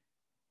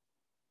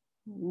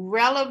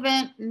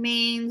 relevant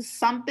means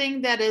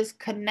something that is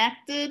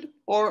connected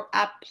or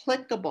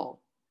applicable.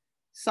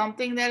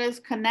 Something that is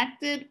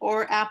connected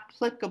or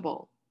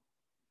applicable.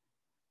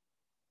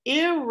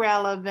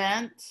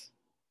 Irrelevant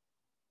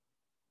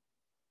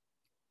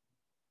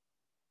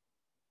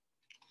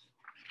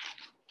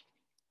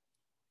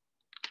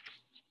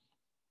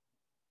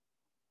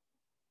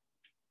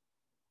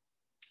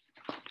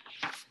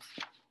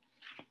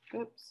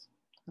oops,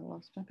 I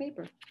lost my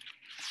paper.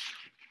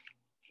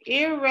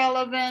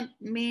 Irrelevant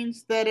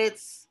means that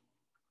it's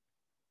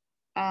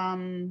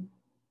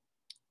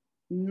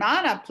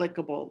not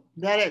applicable,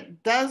 that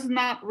it does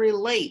not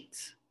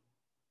relate.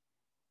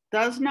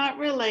 Does not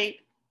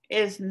relate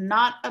is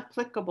not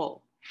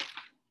applicable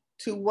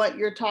to what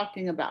you're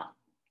talking about,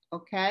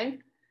 okay?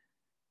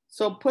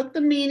 So put the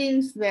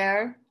meanings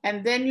there,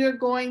 and then you're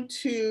going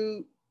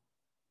to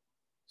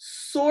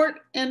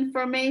sort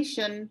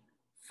information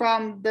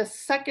from the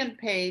second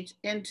page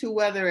into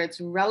whether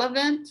it's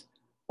relevant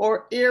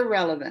or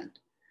irrelevant.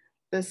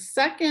 The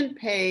second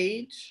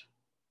page,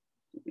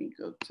 let me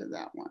go to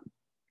that one.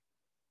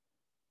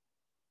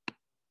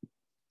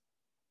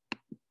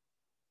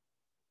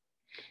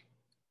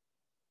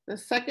 The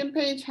second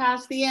page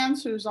has the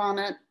answers on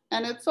it,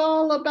 and it's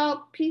all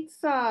about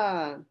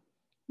pizza.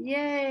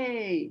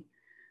 Yay.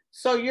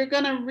 So you're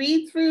gonna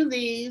read through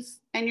these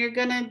and you're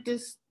gonna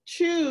just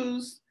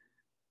choose,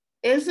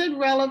 is it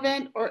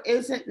relevant or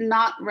is it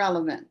not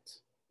relevant?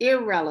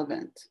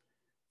 Irrelevant.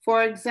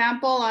 For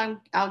example,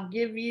 I'll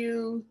give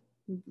you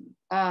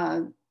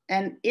an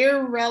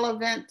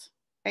irrelevant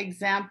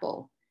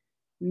example.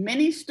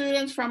 Many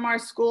students from our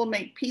school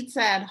make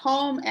pizza at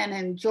home and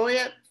enjoy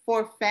it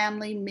for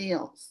family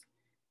meals.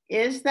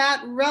 Is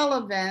that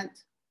relevant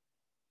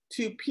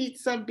to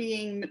pizza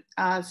being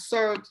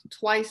served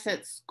twice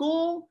at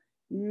school?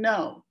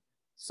 No.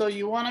 So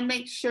you want to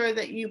make sure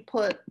that you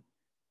put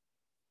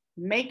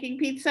making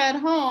pizza at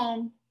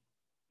home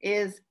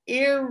is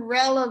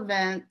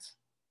irrelevant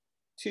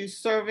to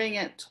serving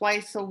it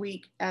twice a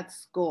week at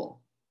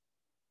school.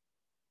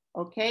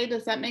 Okay,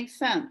 does that make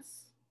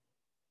sense?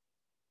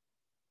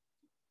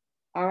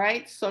 All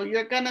right, so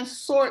you're gonna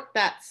sort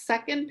that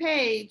second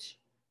page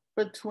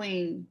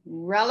between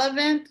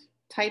relevant,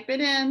 type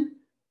it in,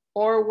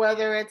 or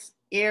whether it's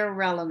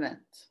irrelevant.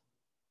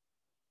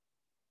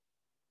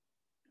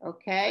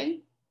 Okay?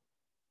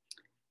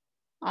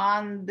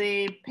 On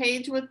the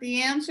page with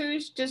the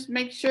answers, just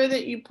make sure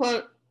that you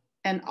put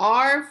an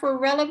R for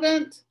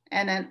relevant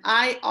and an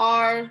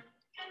IR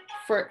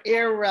for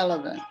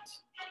irrelevant.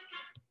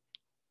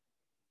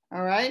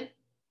 All right?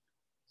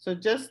 So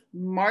just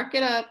mark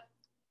it up.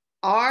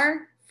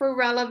 R for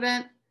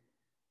relevant,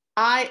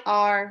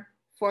 IR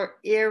for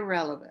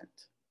irrelevant,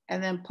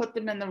 and then put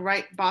them in the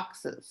right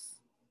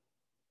boxes.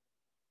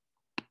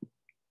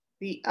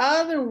 The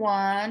other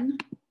one,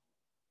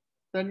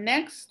 the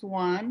next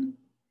one,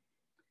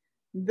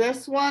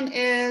 this one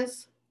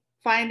is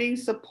finding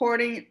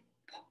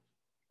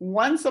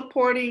one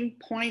supporting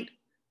point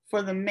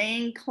for the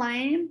main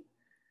claim.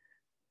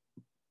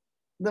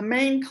 The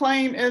main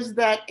claim is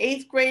that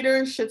 8th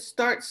graders should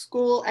start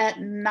school at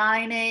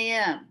 9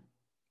 a.m.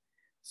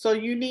 So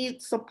you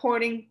need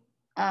supporting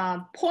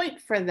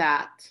point for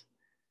that.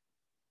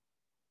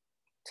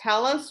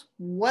 Tell us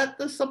what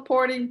the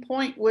supporting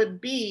point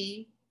would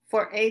be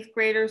for 8th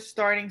graders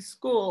starting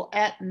school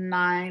at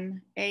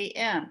 9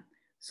 a.m.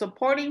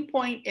 Supporting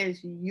point is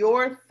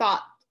your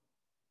thought,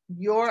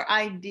 your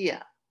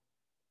idea.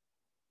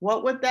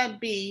 What would that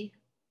be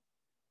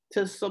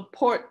to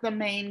support the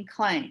main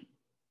claim?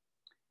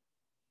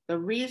 The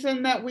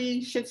reason that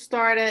we should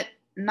start at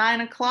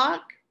 9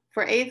 o'clock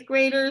for 8th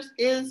graders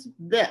is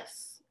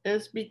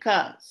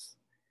because.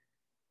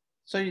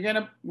 So you're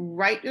gonna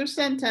write your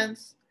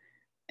sentence,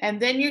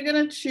 and then you're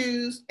gonna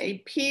choose a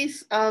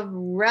piece of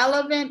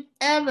relevant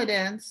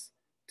evidence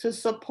to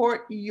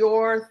support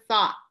your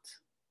thought.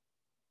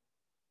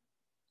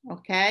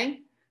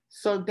 Okay,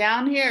 so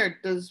down here,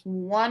 does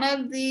one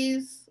of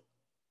these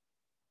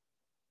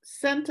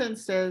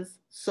sentences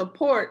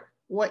support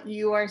what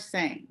you are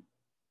saying?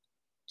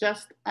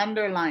 Just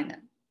underline it.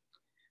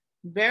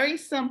 Very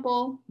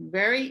simple,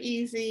 very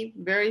easy,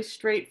 very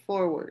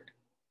straightforward.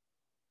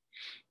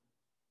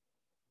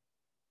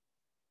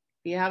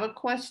 If you have a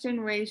question,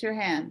 raise your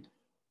hand.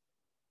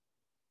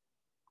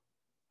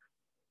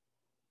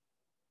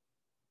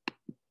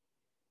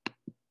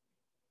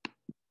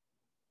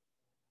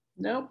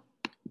 Nope.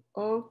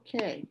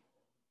 Okay.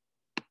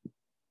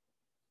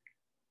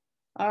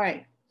 All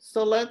right,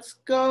 so let's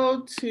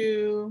go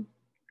to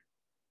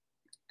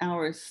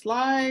our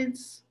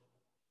slides.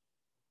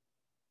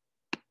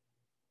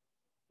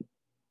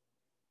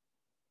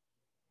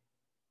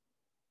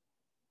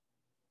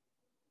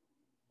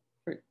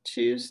 For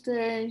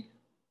Tuesday.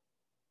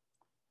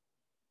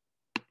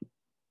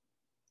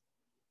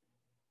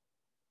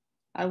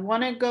 I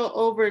want to go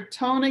over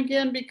tone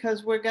again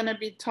because we're going to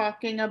be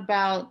talking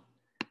about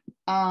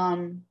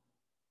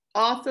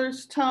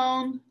author's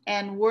tone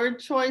and word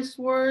choice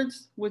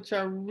words, which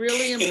are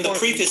really important. In the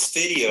previous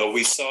video,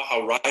 we saw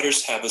how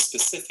writers have a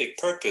specific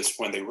purpose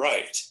when they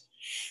write.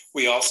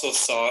 We also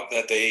saw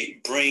that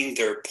they bring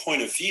their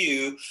point of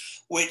view,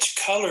 which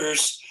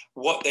colors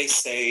what they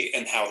say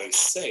and how they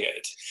say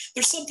it.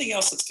 There's something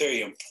else that's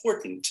very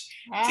important,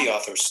 the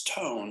author's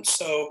tone.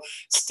 So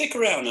stick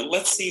around and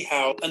let's see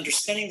how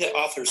understanding the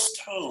author's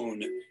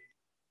tone.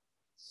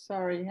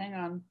 Sorry, hang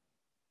on.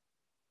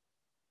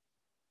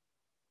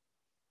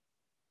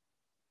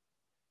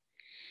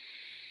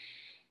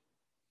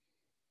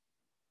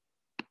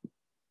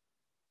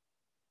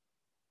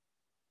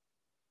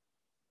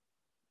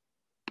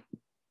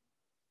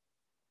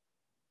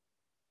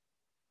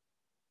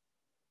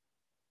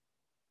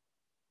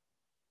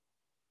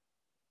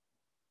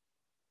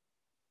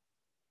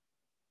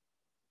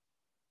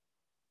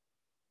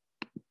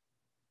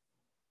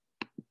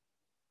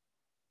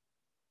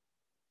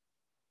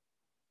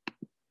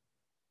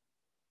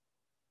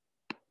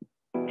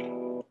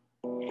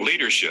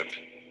 Leadership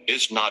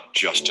is not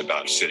just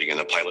about sitting in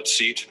the pilot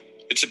seat.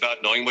 It's about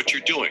knowing what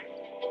you're doing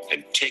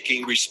and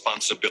taking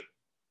responsibility.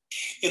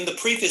 In the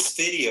previous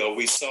video,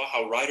 we saw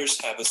how writers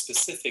have a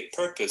specific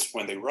purpose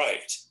when they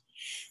write.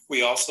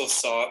 We also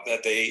saw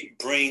that they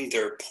bring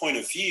their point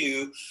of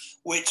view,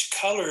 which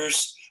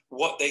colors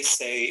what they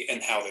say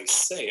and how they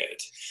say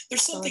it.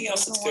 There's something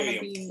else that's very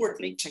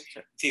important,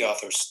 the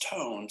author's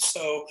tone.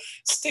 So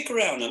stick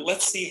around and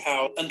let's see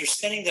how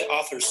understanding the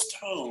author's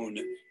tone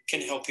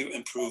can help you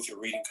improve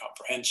your reading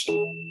comprehension.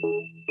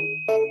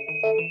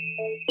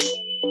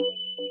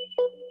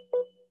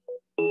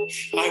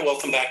 Hi,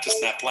 welcome back to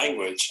Snap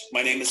Language.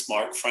 My name is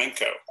Mark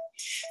Franco.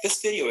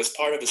 This video is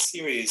part of a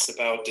series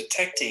about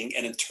detecting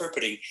and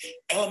interpreting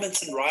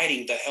elements in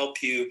writing that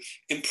help you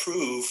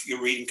improve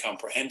your reading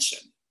comprehension.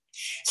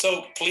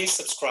 So please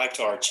subscribe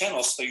to our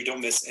channel so you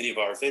don't miss any of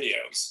our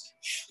videos.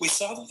 We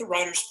saw that the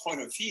writer's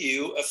point of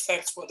view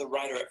affects what the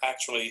writer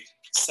actually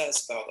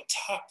says about the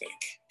topic.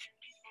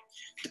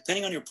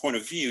 Depending on your point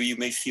of view, you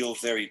may feel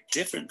very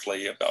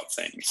differently about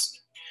things.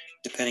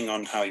 Depending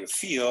on how you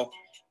feel,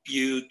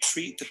 you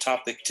treat the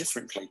topic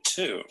differently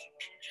too.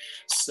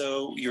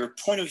 So your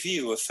point of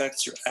view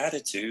affects your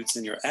attitudes,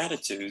 and your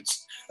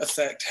attitudes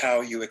affect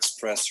how you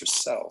express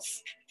yourself.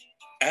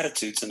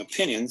 Attitudes and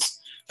opinions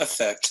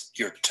affect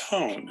your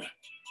tone.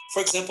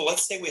 For example,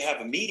 let's say we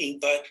have a meeting,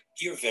 but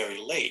you're very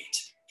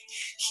late.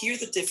 Hear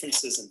the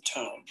differences in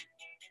tone.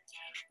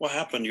 What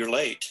happened? You're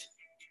late.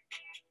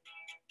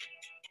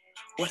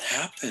 What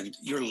happened?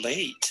 You're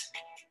late.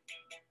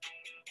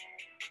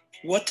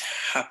 What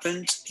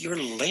happened?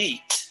 You're late.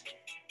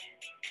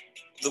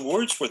 The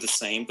words were the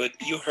same, but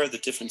you heard the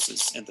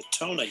differences in the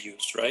tone I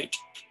used, right?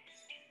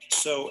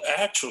 So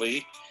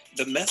actually,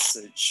 the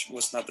message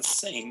was not the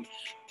same.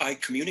 I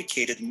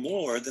communicated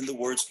more than the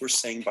words were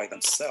saying by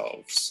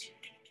themselves.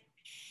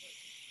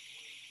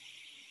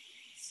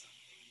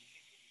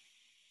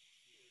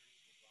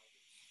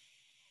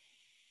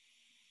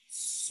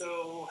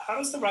 So how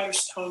does the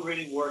writer's tone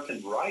really work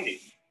in writing?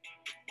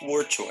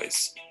 Word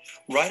choice.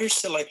 Writers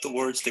select the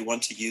words they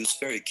want to use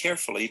very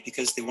carefully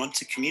because they want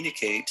to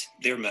communicate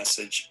their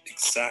message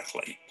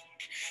exactly.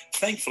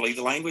 Thankfully,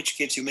 the language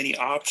gives you many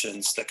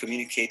options that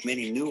communicate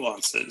many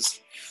nuances.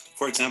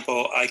 For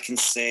example, I can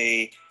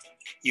say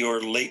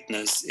your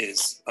lateness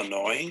is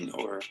annoying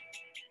or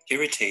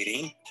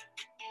irritating,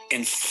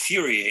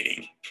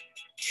 infuriating.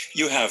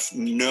 You have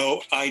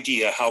no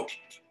idea how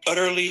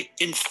utterly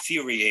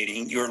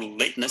infuriating your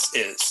lateness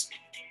is.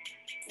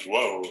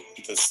 Whoa,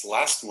 this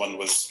last one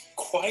was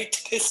quite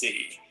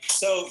pissy.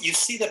 So you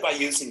see that by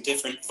using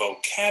different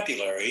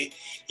vocabulary,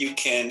 you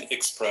can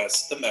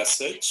express the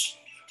message,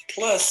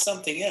 plus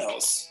something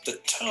else, the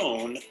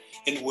tone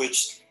in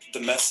which the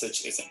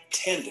message is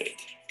intended.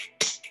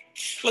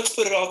 Let's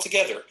put it all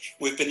together.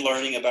 We've been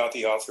learning about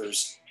the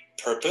author's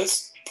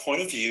purpose,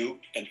 point of view,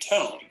 and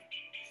tone.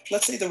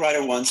 Let's say the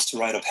writer wants to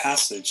write a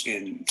passage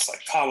in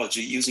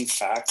psychology using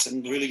facts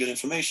and really good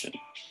information.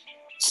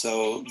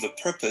 So the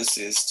purpose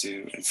is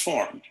to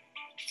inform.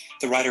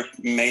 The writer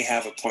may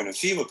have a point of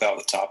view about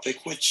the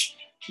topic, which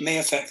may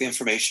affect the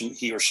information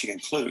he or she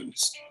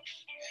includes.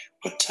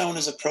 What tone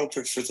is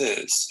appropriate for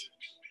this?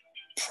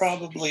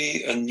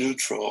 Probably a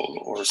neutral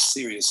or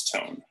serious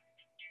tone.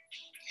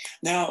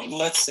 Now,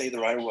 let's say the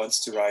writer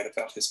wants to write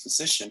about his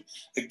position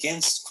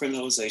against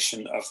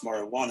criminalization of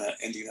marijuana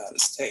in the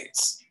United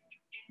States.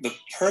 The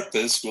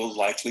purpose will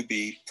likely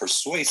be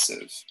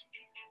persuasive.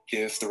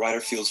 If the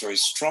writer feels very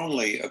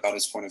strongly about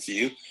his point of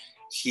view,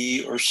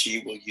 he or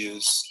she will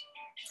use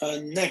a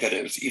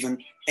negative,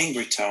 even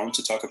angry tone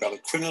to talk about the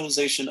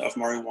criminalization of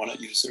marijuana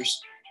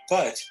users,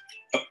 but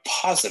a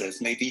positive,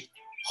 maybe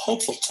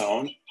hopeful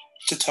tone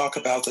to talk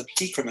about the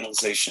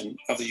decriminalization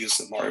of the use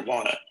of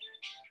marijuana.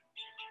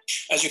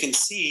 As you can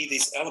see,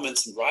 these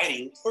elements in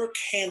writing work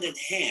hand in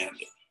hand.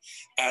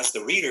 As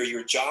the reader,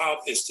 your job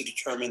is to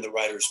determine the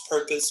writer's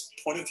purpose,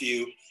 point of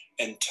view,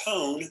 and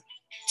tone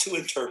to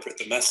interpret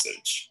the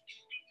message.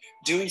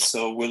 Doing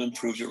so will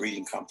improve your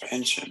reading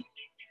comprehension.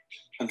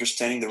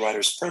 Understanding the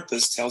writer's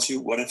purpose tells you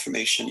what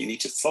information you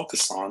need to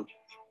focus on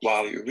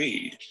while you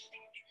read.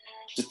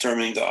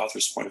 Determining the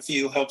author's point of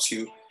view helps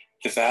you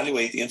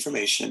evaluate the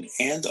information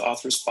and the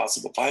author's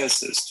possible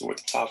biases toward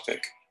the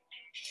topic.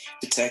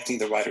 Detecting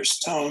the writer's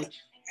tone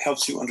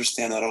helps you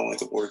understand not only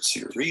the words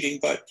you're reading,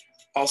 but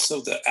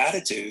also the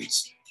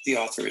attitudes the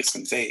author is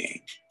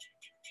conveying.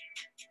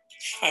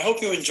 I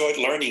hope you enjoyed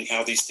learning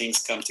how these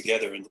things come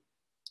together.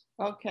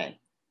 Okay,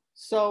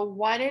 so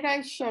why did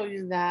I show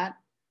you that?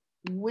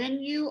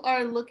 When you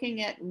are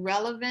looking at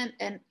relevant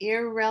and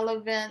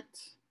irrelevant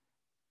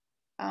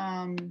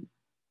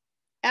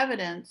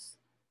evidence,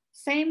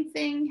 same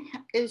thing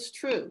is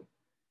true.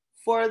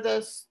 For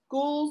the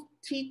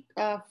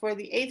for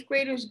the 8th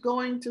graders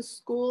going to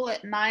school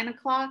at 9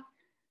 o'clock,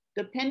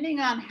 depending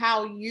on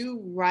how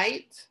you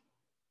write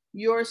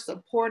your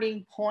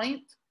supporting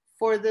point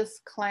for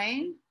this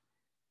claim,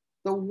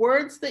 the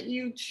words that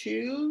you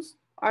choose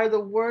are the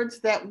words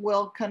that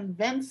will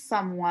convince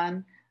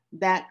someone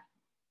that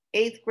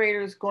 8th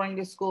graders going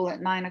to school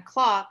at 9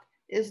 o'clock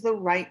is the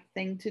right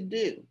thing to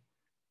do.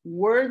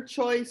 Word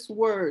choice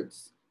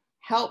words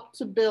help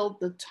to build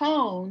the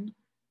tone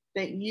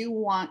that you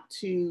want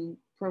to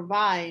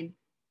provide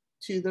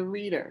to the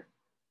reader.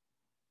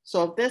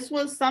 So if this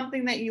was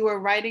something that you were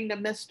writing to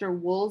Mr.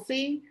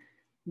 Woolsey,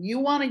 you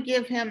want to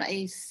give him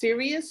a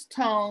serious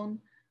tone,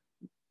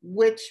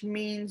 which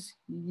means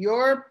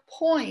your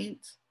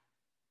point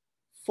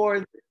for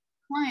the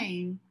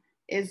claim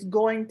is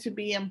going to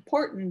be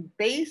important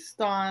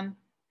based on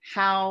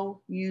how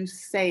you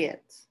say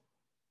it.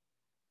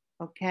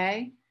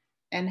 Okay?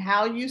 And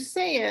how you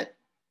say it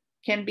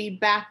can be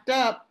backed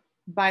up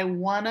by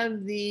one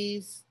of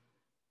these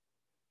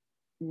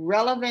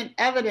relevant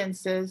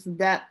evidences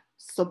that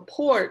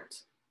support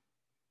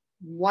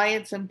why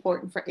it's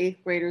important for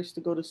 8th graders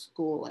to go to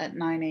school at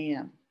 9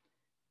 a.m.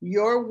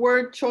 Your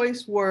word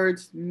choice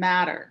words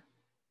matter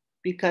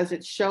because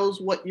it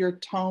shows what your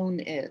tone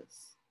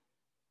is.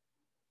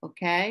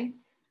 Okay?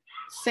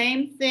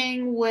 Same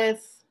thing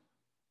with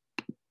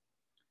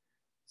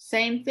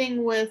Same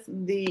thing with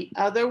the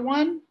other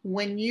one.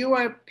 When you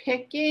are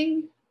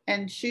picking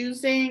and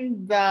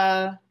choosing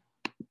the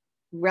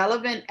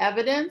relevant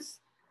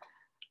evidence,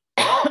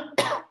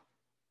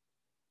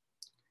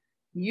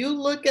 you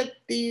look at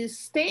these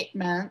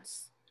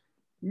statements.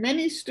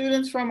 Many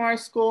students from our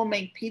school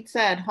make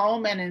pizza at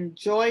home and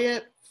enjoy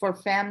it for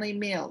family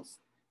meals.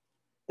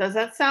 Does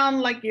that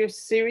sound like you're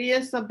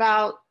serious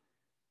about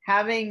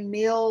having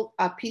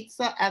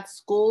pizza at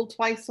school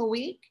twice a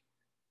week?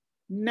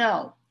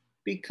 No,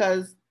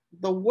 because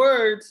the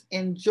words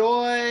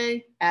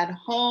enjoy, at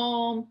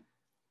home,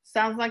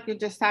 sounds like you're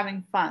just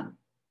having fun,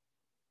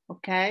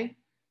 okay?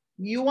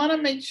 You wanna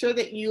make sure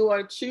that you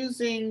are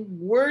choosing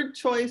word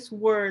choice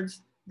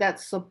words that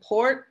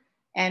support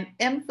and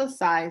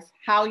emphasize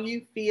how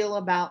you feel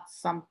about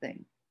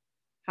something,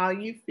 how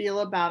you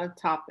feel about a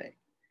topic.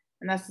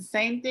 And that's the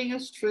same thing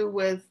is true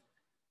with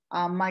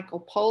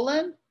Michael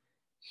Pollan.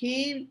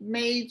 He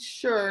made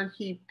sure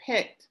he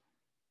picked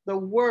the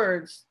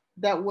words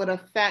that would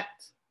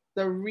affect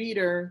the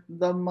reader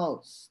the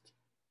most.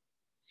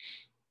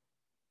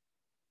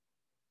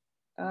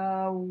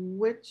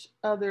 Which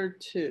other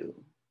two?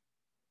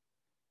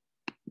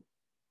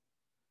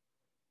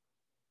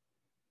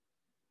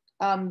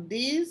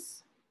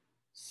 These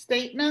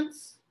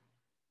statements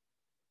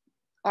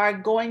are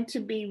going to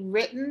be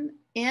written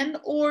in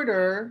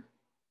order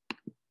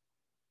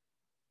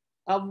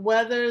of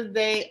whether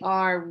they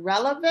are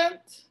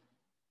relevant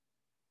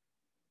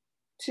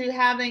to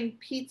having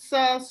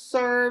pizza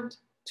served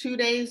 2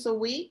 days a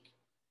week.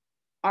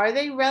 Are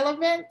they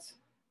relevant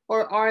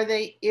or are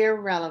they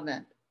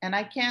irrelevant? And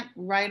I can't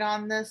write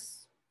on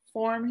this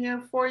form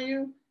here for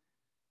you,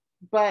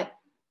 but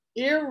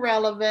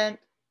irrelevant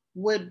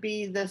would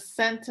be the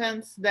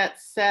sentence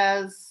that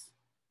says,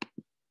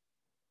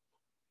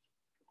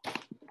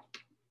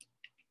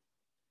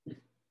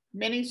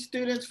 many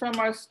students from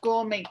our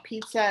school make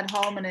pizza at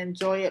home and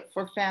enjoy it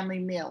for family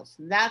meals.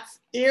 That's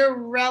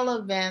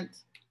irrelevant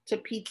to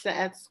pizza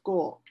at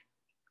school.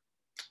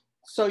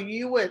 So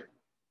you would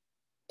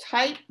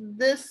type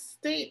this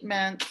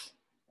statement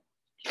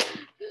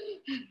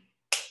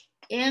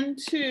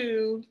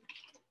into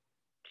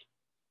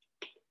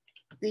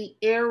the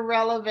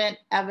irrelevant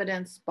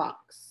evidence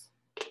box.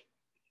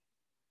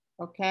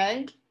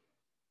 Okay?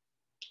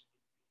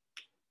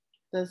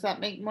 Does that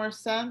make more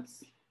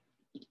sense?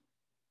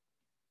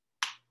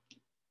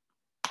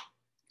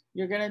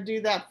 You're going to do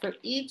that for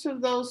each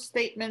of those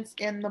statements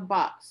in the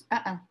box.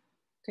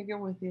 Take it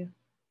with you.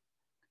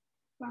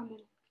 Nothing.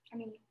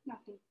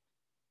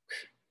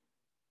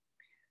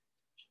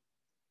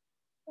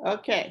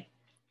 Okay.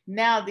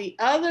 Now the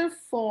other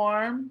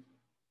form,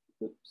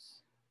 oops.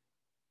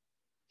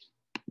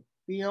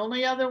 The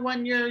only other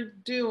one you're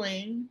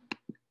doing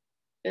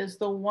is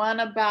the one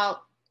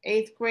about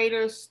 8th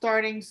graders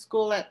starting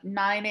school at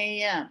 9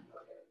 a.m.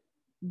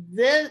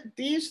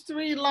 These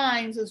 3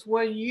 lines is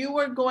where you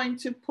are going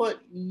to put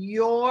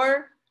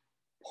your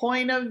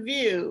point of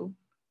view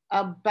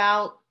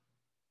about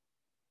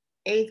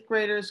 8th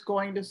graders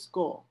going to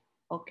school,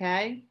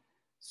 okay?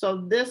 So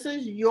this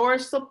is your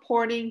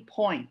supporting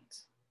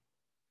point.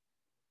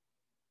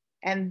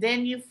 And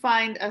then you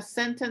find a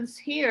sentence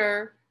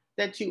here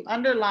that you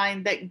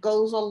underline that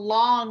goes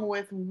along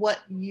with what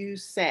you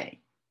say,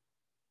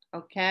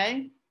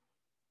 okay?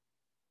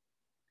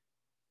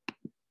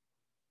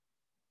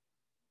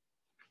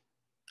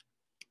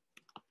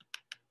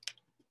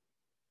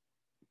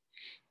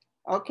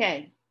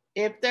 Okay,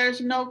 if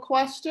there's no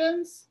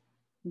questions,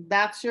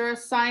 that's your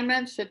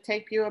assignment. Should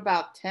take you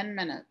about 10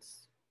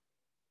 minutes.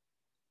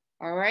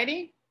 All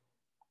righty?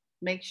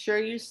 Make sure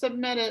you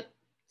submit it.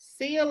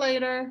 See you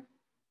later.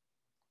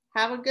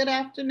 Have a good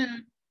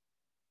afternoon.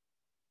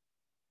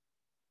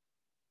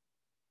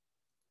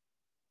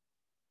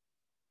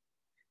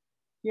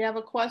 You have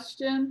a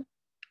question?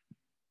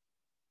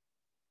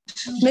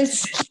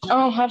 Miss,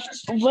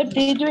 what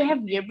day do we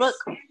have yearbook?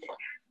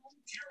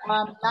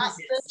 Not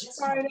this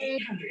Friday.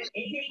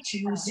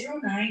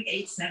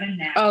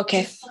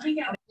 Okay.